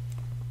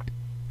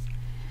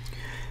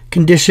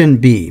 Condition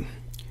B.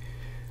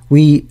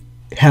 We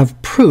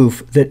have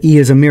proof that E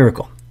is a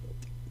miracle.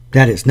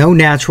 That is, no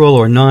natural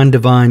or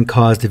non-divine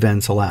caused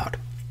events allowed.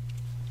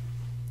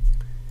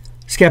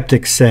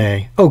 Skeptics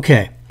say,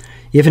 okay,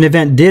 if an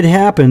event did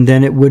happen,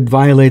 then it would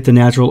violate the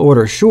natural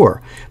order, sure,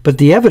 but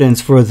the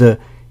evidence for the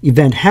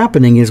event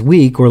happening is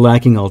weak or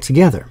lacking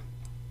altogether.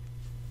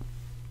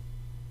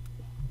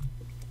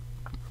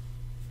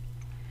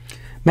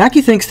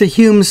 Mackey thinks that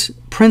Hume's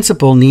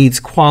principle needs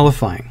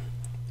qualifying,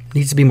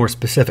 needs to be more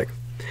specific.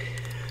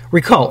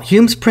 Recall,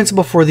 Hume's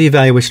principle for the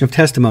evaluation of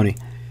testimony: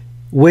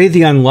 weigh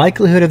the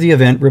unlikelihood of the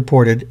event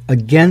reported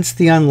against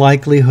the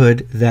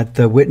unlikelihood that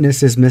the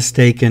witness is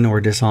mistaken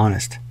or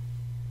dishonest.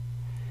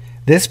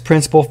 This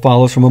principle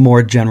follows from a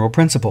more general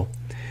principle.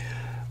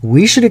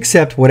 We should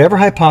accept whatever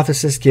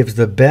hypothesis gives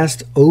the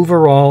best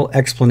overall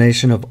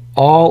explanation of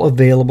all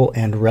available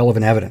and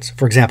relevant evidence.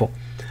 For example,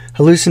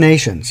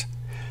 hallucinations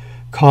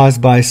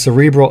caused by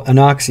cerebral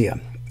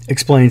anoxia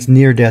explains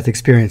near-death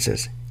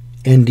experiences,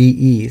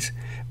 NDEs,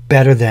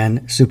 better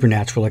than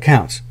supernatural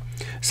accounts.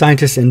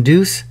 Scientists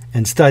induce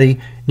and study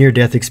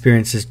near-death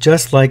experiences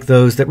just like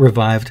those that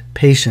revived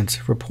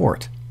patients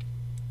report.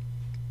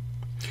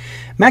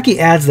 Mackey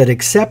adds that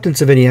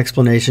acceptance of any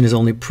explanation is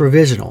only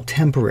provisional,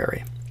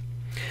 temporary.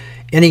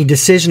 Any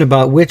decision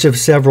about which of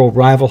several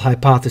rival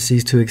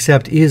hypotheses to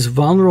accept is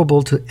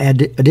vulnerable to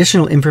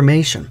additional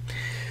information,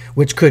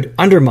 which could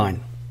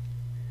undermine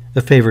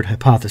the favored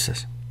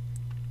hypothesis.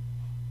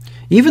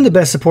 Even the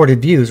best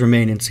supported views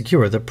remain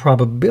insecure. The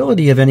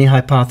probability of any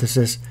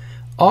hypothesis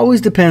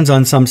always depends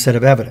on some set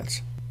of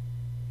evidence.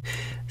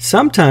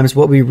 Sometimes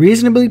what we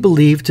reasonably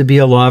believe to be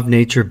a law of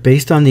nature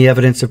based on the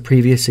evidence of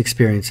previous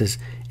experiences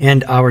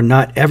and our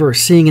not ever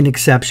seeing an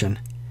exception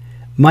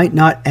might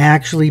not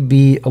actually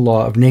be a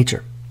law of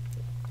nature.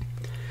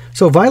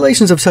 So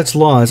violations of such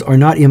laws are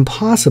not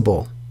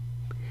impossible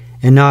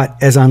and not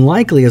as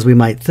unlikely as we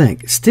might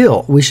think.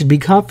 Still, we should be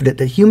confident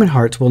that human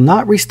hearts will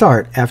not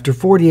restart after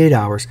 48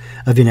 hours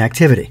of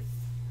inactivity.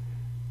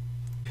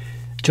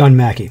 John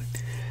Mackey.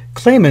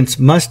 Claimants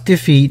must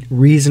defeat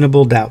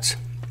reasonable doubts.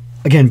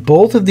 Again,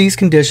 both of these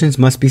conditions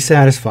must be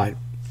satisfied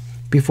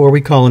before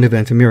we call an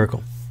event a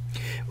miracle.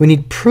 We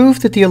need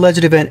proof that the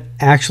alleged event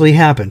actually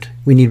happened.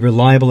 We need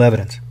reliable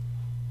evidence.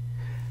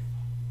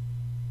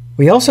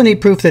 We also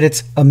need proof that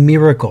it's a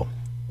miracle.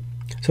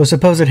 So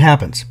suppose it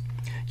happens.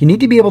 You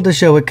need to be able to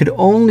show it could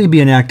only be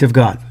an act of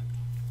God.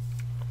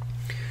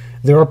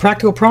 There are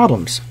practical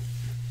problems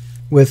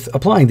with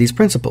applying these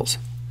principles.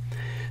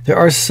 There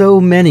are so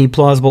many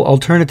plausible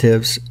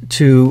alternatives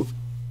to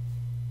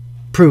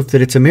proof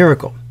that it's a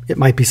miracle. It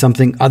might be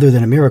something other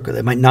than a miracle.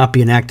 It might not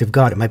be an act of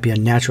God. It might be a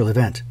natural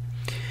event.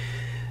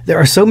 There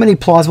are so many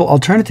plausible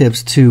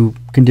alternatives to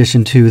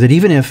condition 2 that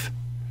even if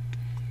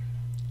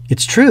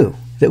it's true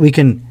that we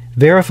can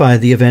verify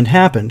the event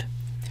happened,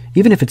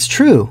 even if it's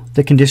true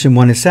that condition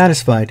 1 is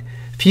satisfied,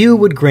 few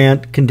would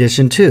grant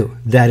condition 2,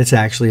 that it's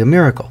actually a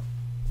miracle.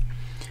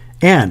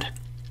 And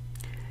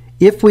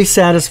if we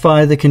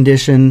satisfy the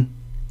condition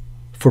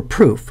for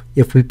proof,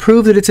 if we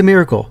prove that it's a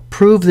miracle,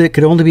 prove that it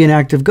could only be an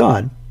act of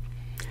God,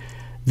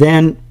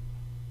 then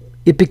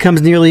it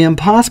becomes nearly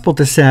impossible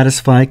to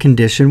satisfy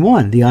condition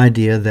 1, the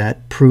idea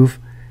that proof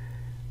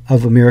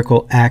of a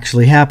miracle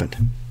actually happened.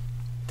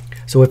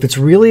 So if it's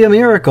really a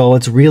miracle,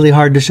 it's really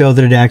hard to show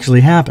that it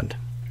actually happened.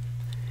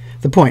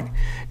 The point,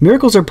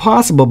 miracles are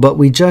possible, but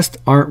we just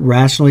aren't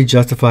rationally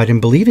justified in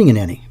believing in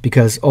any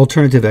because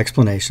alternative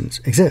explanations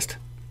exist.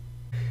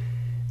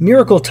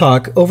 Miracle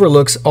talk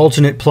overlooks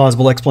alternate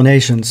plausible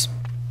explanations.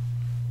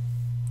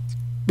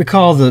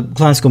 Recall the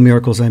classical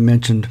miracles I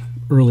mentioned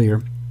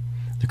earlier.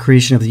 The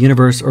creation of the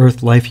universe,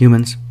 Earth, life,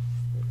 humans.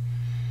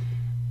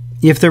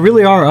 If there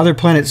really are other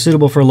planets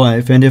suitable for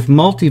life, and if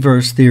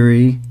multiverse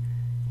theory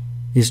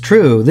is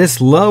true, this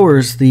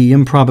lowers the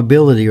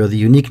improbability or the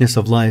uniqueness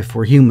of life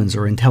or humans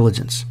or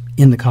intelligence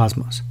in the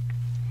cosmos.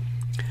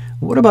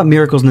 What about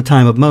miracles in the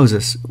time of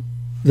Moses?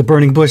 The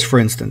burning bush, for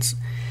instance.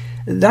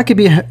 That could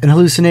be an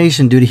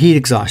hallucination due to heat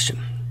exhaustion.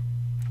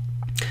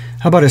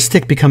 How about a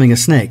stick becoming a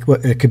snake? Well,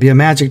 it could be a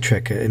magic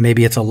trick.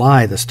 Maybe it's a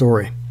lie, the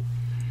story.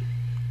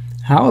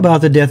 How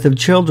about the death of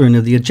children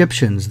of the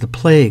Egyptians, the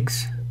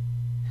plagues?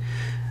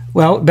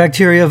 Well,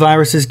 bacteria,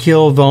 viruses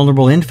kill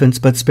vulnerable infants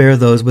but spare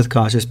those with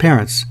cautious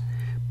parents.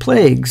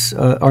 Plagues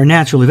are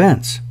natural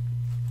events.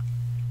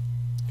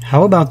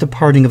 How about the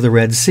parting of the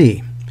Red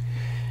Sea?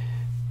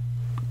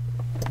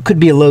 Could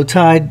be a low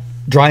tide,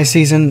 dry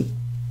season.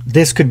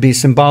 This could be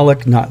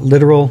symbolic, not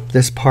literal,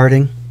 this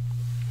parting.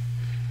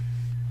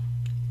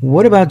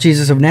 What about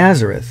Jesus of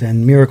Nazareth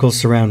and miracles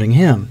surrounding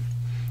him?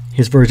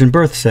 His virgin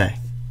birth, say.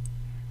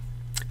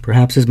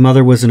 Perhaps his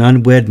mother was an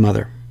unwed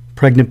mother,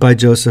 pregnant by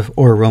Joseph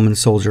or a Roman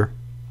soldier.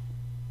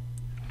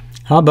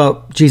 How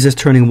about Jesus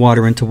turning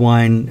water into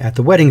wine at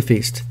the wedding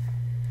feast?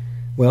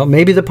 Well,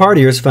 maybe the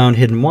partiers found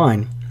hidden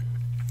wine.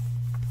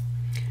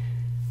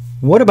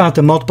 What about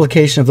the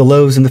multiplication of the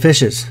loaves and the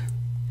fishes?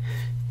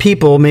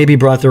 People maybe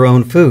brought their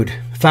own food,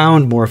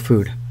 found more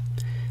food.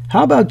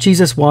 How about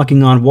Jesus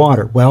walking on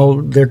water? Well,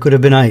 there could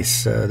have been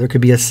ice. There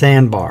could be a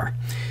sandbar,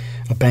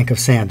 a bank of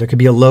sand. There could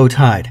be a low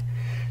tide.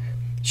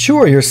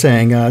 Sure, you're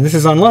saying this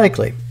is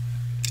unlikely.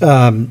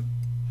 But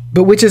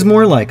which is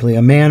more likely,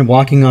 a man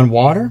walking on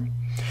water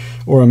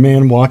or a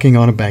man walking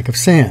on a bank of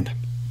sand?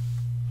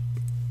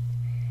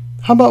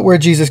 How about where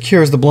Jesus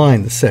cures the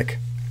blind, the sick?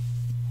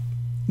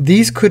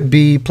 These could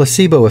be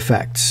placebo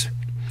effects.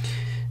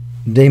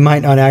 They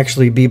might not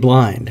actually be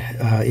blind.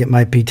 It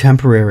might be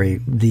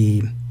temporary.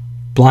 The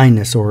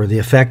blindness or the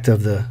effect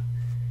of the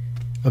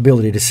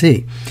ability to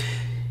see.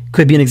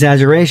 Could be an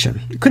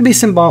exaggeration. It could be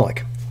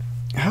symbolic.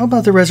 How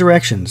about the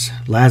resurrections?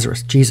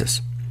 Lazarus,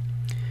 Jesus.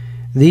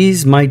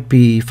 These might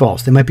be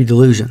false. They might be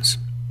delusions.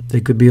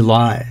 They could be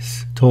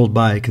lies told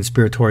by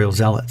conspiratorial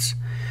zealots.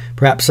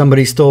 Perhaps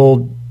somebody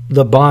stole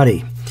the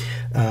body.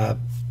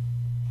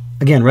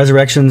 Again,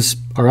 resurrections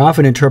are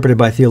often interpreted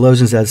by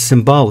theologians as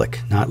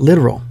symbolic, not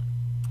literal.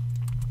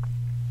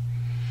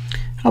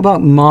 How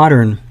about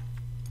modern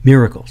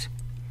miracles?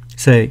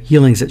 Say,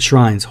 healings at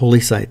shrines,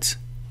 holy sites,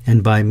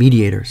 and by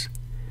mediators.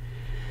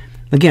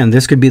 Again,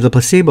 this could be the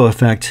placebo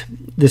effect.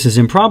 This is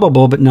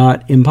improbable, but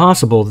not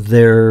impossible.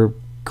 There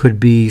could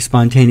be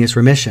spontaneous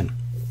remission.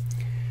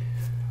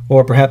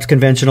 Or perhaps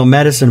conventional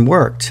medicine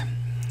worked.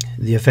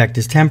 The effect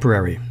is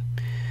temporary.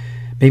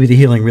 Maybe the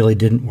healing really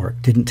didn't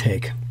work, didn't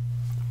take.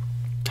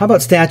 How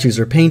about statues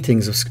or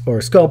paintings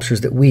or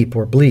sculptures that weep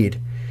or bleed?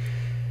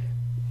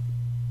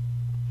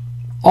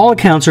 All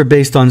accounts are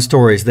based on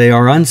stories. They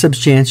are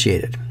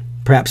unsubstantiated,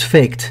 perhaps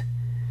faked.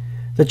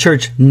 The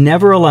church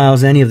never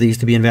allows any of these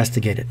to be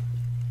investigated.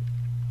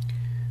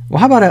 Well,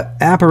 how about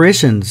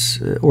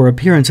apparitions or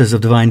appearances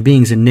of divine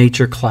beings in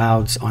nature,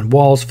 clouds, on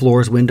walls,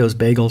 floors, windows,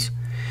 bagels?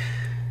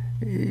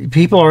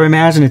 People are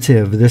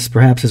imaginative. This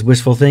perhaps is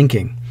wishful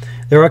thinking.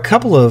 There are a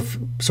couple of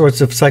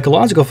sorts of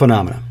psychological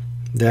phenomena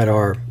that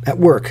are at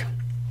work.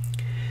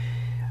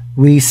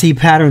 We see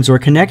patterns or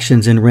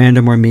connections in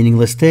random or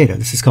meaningless data.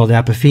 This is called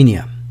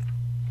apophenia.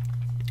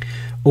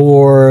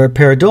 Or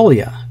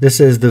pareidolia. This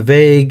is the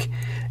vague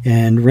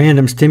and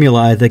random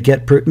stimuli that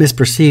get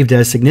misperceived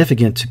as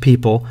significant to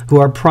people who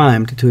are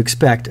primed to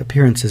expect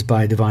appearances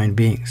by divine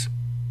beings.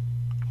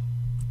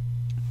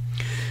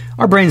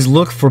 Our brains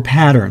look for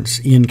patterns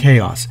in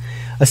chaos.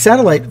 A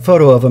satellite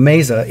photo of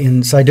Ameza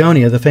in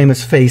Cydonia, the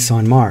famous face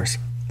on Mars,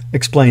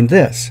 explained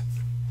this.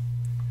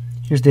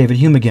 Here's David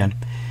Hume again.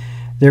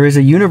 There is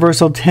a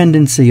universal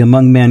tendency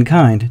among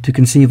mankind to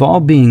conceive all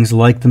beings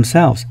like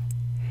themselves,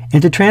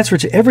 and to transfer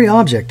to every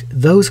object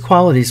those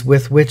qualities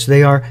with which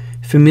they are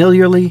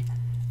familiarly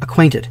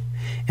acquainted,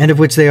 and of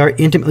which they are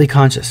intimately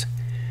conscious.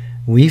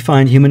 We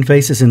find human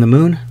faces in the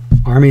moon,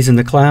 armies in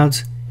the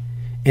clouds,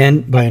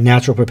 and by a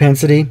natural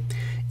propensity,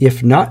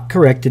 if not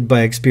corrected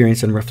by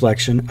experience and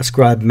reflection,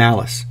 ascribe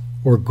malice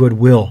or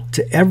goodwill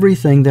to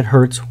everything that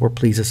hurts or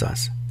pleases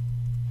us.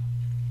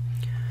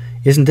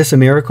 Isn't this a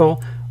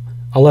miracle?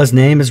 Allah's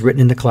name is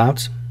written in the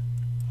clouds.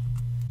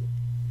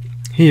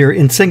 Here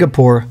in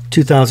Singapore,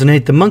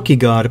 2008, the monkey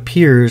god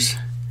appears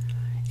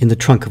in the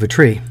trunk of a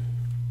tree.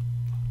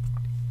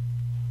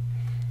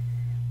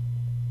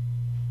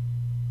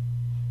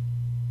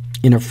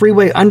 In a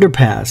freeway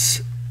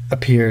underpass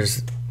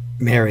appears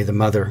Mary, the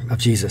mother of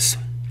Jesus.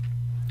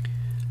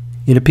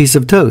 In a piece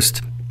of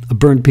toast, a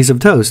burnt piece of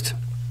toast,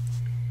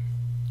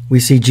 we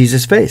see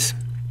Jesus' face.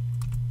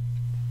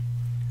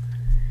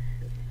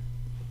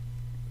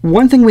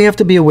 One thing we have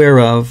to be aware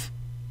of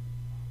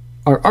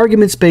are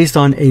arguments based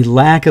on a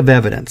lack of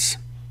evidence.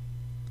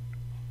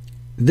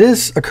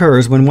 This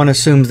occurs when one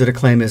assumes that a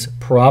claim is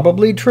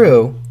probably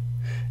true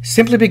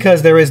simply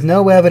because there is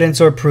no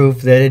evidence or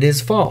proof that it is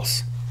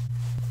false.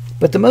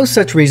 But the most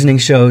such reasoning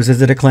shows is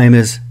that a claim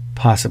is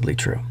possibly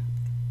true.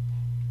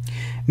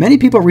 Many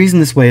people reason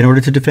this way in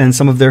order to defend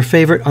some of their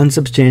favorite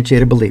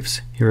unsubstantiated beliefs.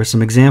 Here are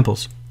some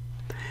examples.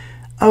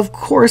 Of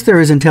course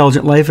there is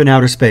intelligent life in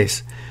outer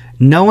space.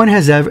 No one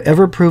has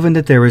ever proven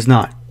that there is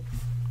not.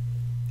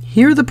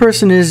 Here the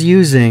person is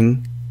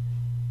using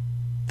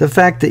the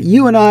fact that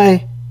you and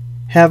I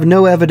have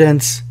no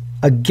evidence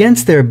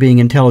against there being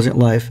intelligent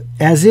life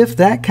as if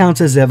that counts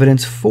as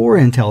evidence for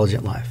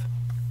intelligent life.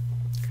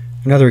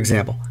 Another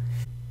example.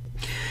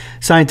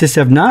 Scientists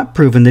have not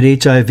proven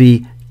that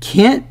HIV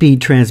can't be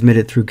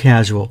transmitted through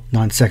casual,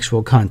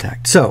 non-sexual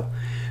contact. So,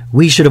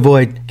 we should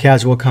avoid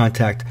casual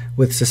contact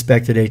with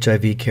suspected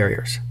HIV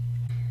carriers.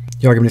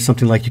 The argument is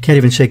something like you can't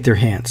even shake their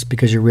hands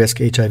because you risk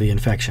HIV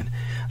infection.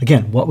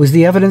 Again, what was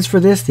the evidence for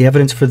this? The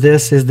evidence for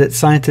this is that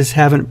scientists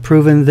haven't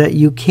proven that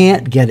you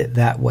can't get it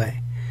that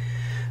way.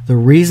 The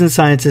reason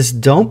scientists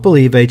don't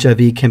believe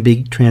HIV can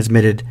be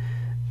transmitted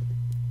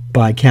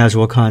by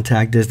casual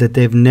contact is that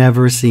they've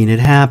never seen it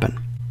happen.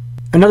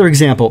 Another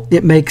example,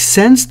 it makes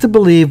sense to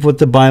believe what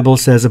the Bible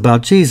says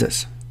about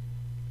Jesus.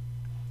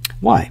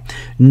 Why?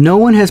 No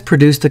one has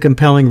produced a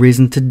compelling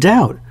reason to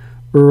doubt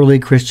early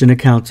Christian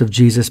accounts of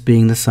Jesus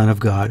being the Son of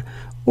God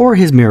or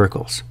his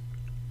miracles.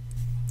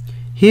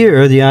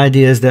 Here, the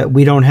idea is that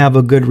we don't have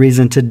a good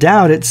reason to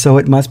doubt it, so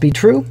it must be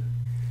true.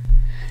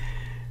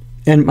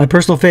 And my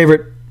personal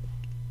favorite,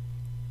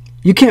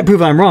 you can't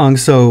prove I'm wrong,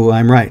 so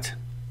I'm right.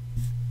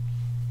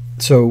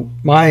 So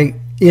my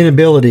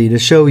inability to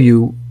show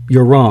you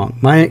you're wrong,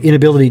 my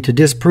inability to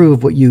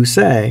disprove what you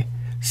say,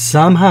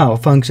 somehow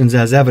functions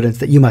as evidence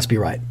that you must be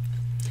right.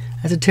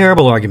 That's a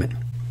terrible argument.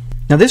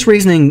 Now, this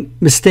reasoning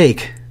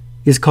mistake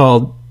is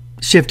called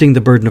shifting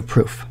the burden of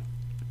proof,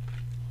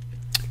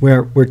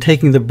 where we're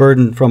taking the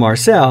burden from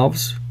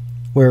ourselves,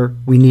 where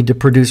we need to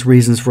produce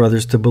reasons for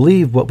others to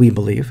believe what we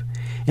believe,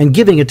 and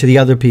giving it to the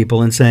other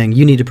people and saying,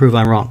 you need to prove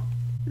I'm wrong.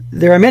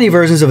 There are many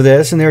versions of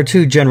this, and there are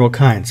two general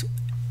kinds.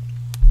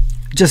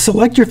 Just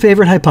select your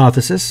favorite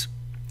hypothesis,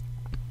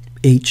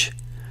 H,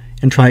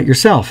 and try it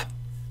yourself.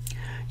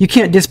 You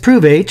can't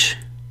disprove H,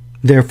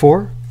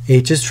 therefore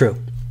H is true.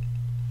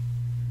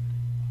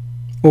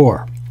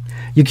 Or,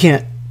 you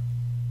can't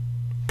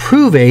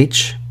prove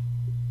H,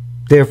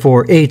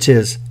 therefore H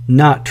is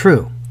not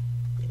true.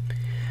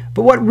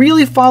 But what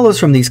really follows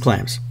from these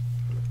claims?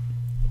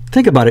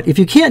 Think about it. If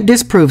you can't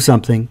disprove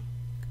something,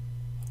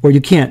 or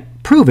you can't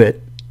prove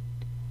it,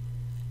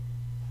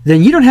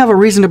 then you don't have a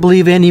reason to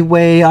believe any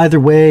way, either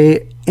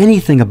way,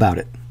 anything about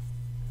it.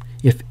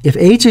 If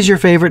H is your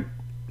favorite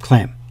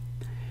claim,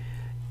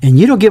 and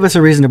you don't give us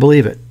a reason to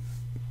believe it,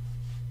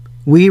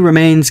 we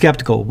remain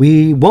skeptical.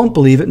 We won't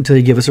believe it until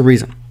you give us a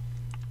reason.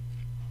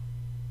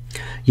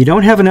 You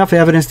don't have enough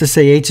evidence to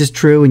say H is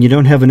true, and you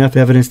don't have enough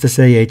evidence to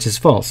say H is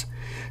false.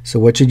 So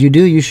what should you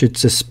do? You should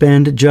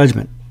suspend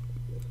judgment.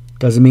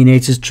 Doesn't mean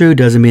H is true,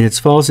 doesn't mean it's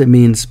false. It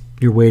means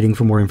you're waiting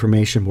for more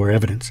information, more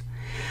evidence.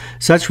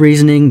 Such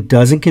reasoning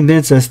doesn't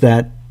convince us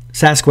that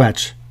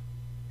Sasquatch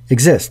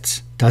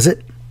exists, does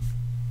it?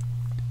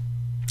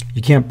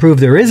 You can't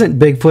prove there isn't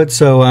Bigfoot,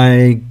 so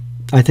I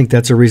think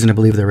that's a reason to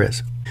believe there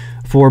is.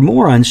 For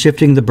more on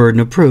shifting the burden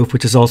of proof,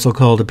 which is also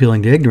called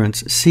appealing to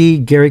ignorance, see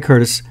Gary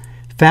Curtis'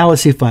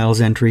 Fallacy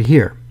Files entry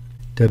here,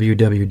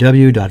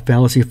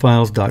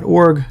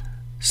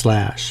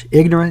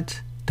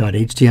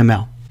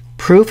 www.fallacyfiles.org/ignorant.html.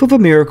 Proof of a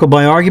miracle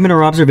by argument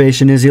or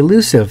observation is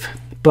elusive,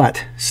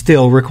 but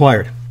still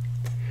required.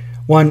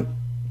 One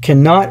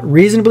cannot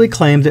reasonably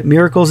claim that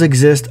miracles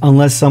exist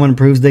unless someone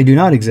proves they do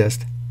not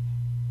exist.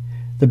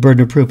 The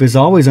burden of proof is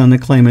always on the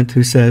claimant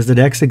who says that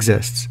X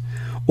exists,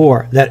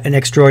 or that an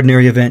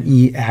extraordinary event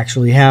E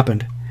actually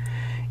happened.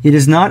 It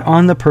is not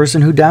on the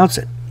person who doubts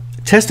it.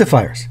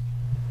 Testifiers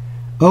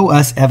owe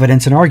us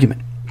evidence and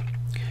argument.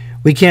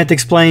 We can't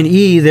explain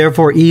E,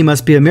 therefore E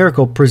must be a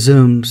miracle,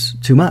 presumes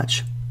too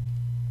much.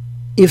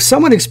 If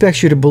someone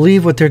expects you to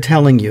believe what they're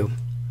telling you,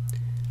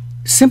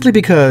 simply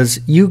because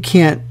you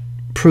can't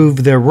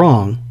prove they're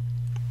wrong,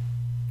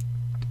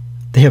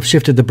 they have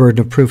shifted the burden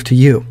of proof to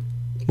you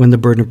when the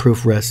burden of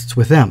proof rests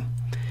with them.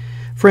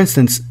 For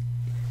instance,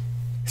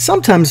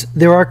 sometimes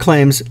there are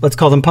claims, let's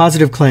call them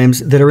positive claims,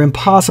 that are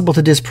impossible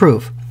to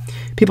disprove.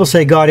 People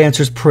say God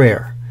answers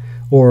prayer,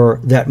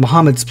 or that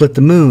Muhammad split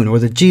the moon, or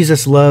that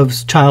Jesus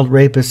loves child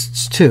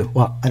rapists too.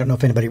 Well, I don't know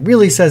if anybody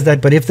really says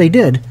that, but if they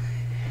did,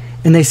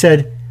 and they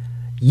said,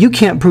 you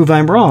can't prove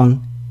I'm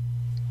wrong,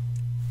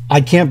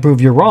 I can't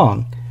prove you're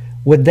wrong,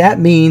 would that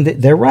mean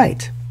that they're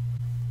right?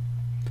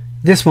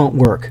 This won't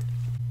work.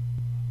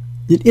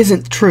 It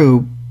isn't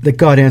true that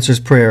God answers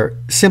prayer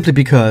simply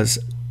because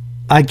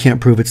I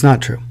can't prove it's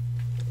not true.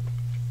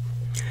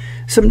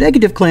 Some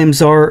negative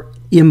claims are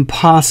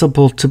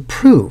impossible to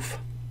prove.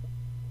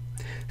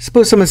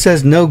 Suppose someone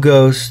says no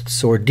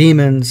ghosts or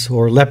demons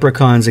or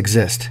leprechauns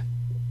exist.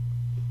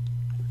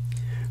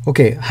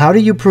 Okay, how do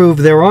you prove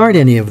there aren't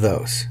any of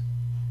those?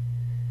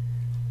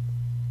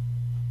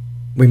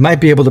 We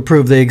might be able to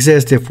prove they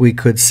exist if we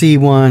could see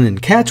one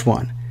and catch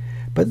one,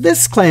 but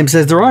this claim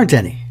says there aren't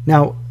any.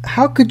 Now,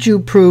 how could you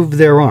prove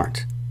there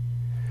aren't?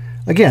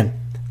 Again,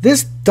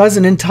 this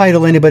doesn't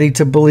entitle anybody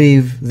to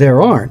believe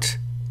there aren't.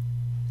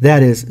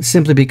 That is,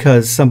 simply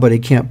because somebody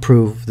can't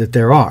prove that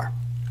there are.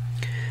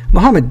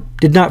 Muhammad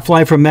did not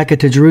fly from Mecca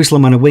to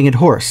Jerusalem on a winged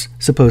horse,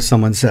 suppose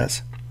someone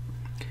says.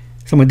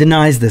 Someone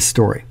denies this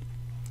story.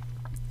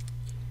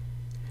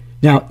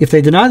 Now, if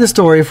they deny the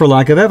story for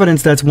lack of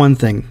evidence, that's one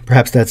thing.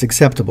 Perhaps that's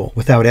acceptable.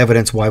 Without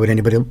evidence, why would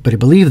anybody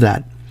believe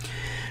that?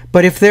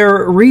 But if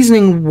their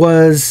reasoning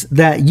was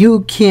that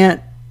you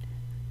can't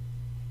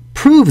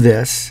prove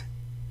this,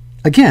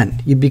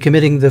 again, you'd be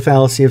committing the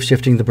fallacy of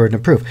shifting the burden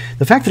of proof.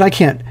 The fact that I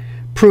can't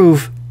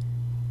prove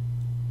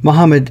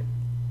Muhammad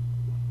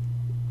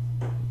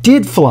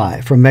did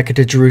fly from Mecca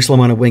to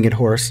Jerusalem on a winged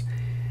horse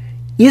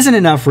isn't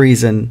enough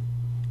reason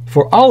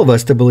for all of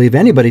us to believe,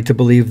 anybody to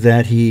believe,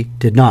 that he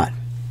did not.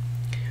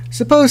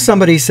 Suppose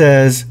somebody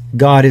says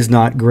God is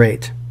not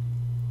great.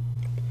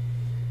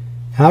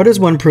 How does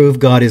one prove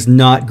God is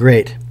not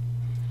great?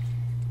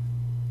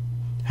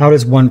 How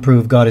does one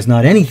prove God is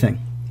not anything?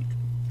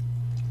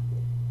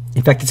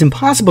 In fact, it's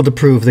impossible to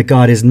prove that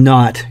God is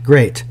not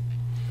great.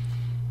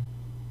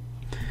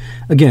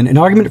 Again, an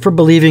argument for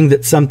believing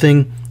that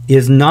something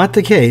is not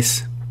the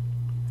case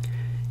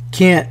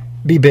can't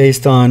be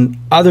based on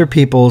other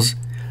people's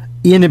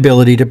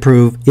inability to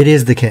prove it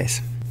is the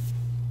case.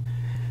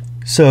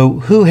 So,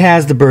 who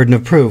has the burden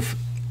of proof?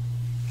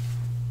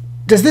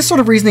 Does this sort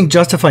of reasoning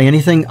justify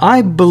anything?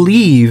 I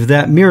believe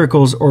that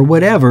miracles or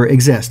whatever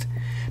exist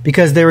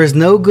because there is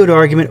no good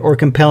argument or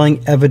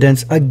compelling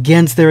evidence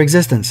against their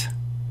existence.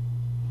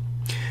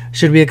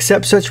 Should we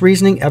accept such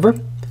reasoning ever?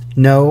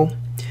 No.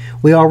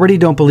 We already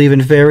don't believe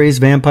in fairies,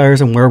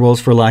 vampires, and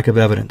werewolves for lack of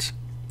evidence.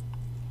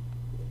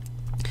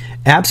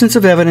 Absence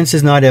of evidence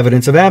is not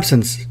evidence of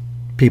absence,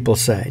 people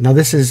say. Now,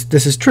 this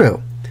is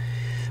true.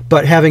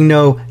 But having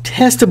no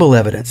testable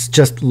evidence,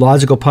 just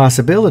logical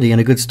possibility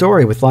and a good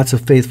story with lots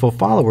of faithful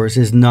followers,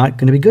 is not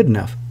going to be good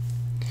enough.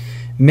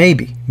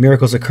 Maybe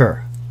miracles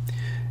occur.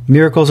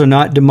 Miracles are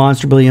not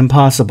demonstrably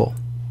impossible.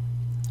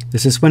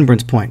 This is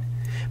Swinburne's point.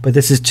 But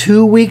this is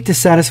too weak to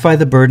satisfy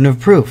the burden of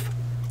proof.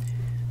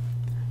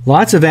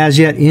 Lots of as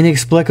yet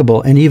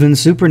inexplicable and even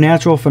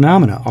supernatural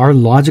phenomena are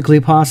logically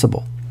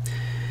possible.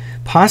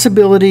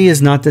 Possibility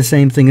is not the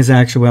same thing as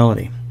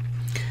actuality.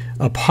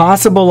 A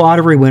possible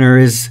lottery winner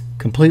is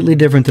completely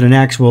different than an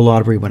actual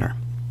lottery winner.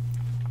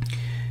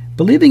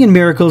 Believing in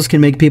miracles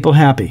can make people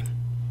happy.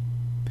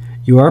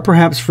 You are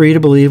perhaps free to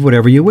believe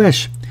whatever you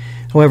wish.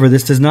 However,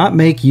 this does not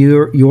make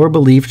your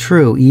belief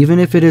true, even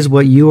if it is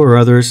what you or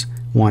others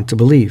want to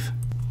believe.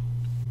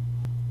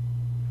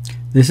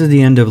 This is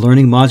the end of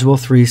Learning Module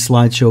 3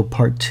 Slideshow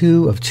Part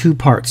 2 of 2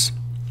 parts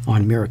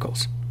on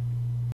miracles.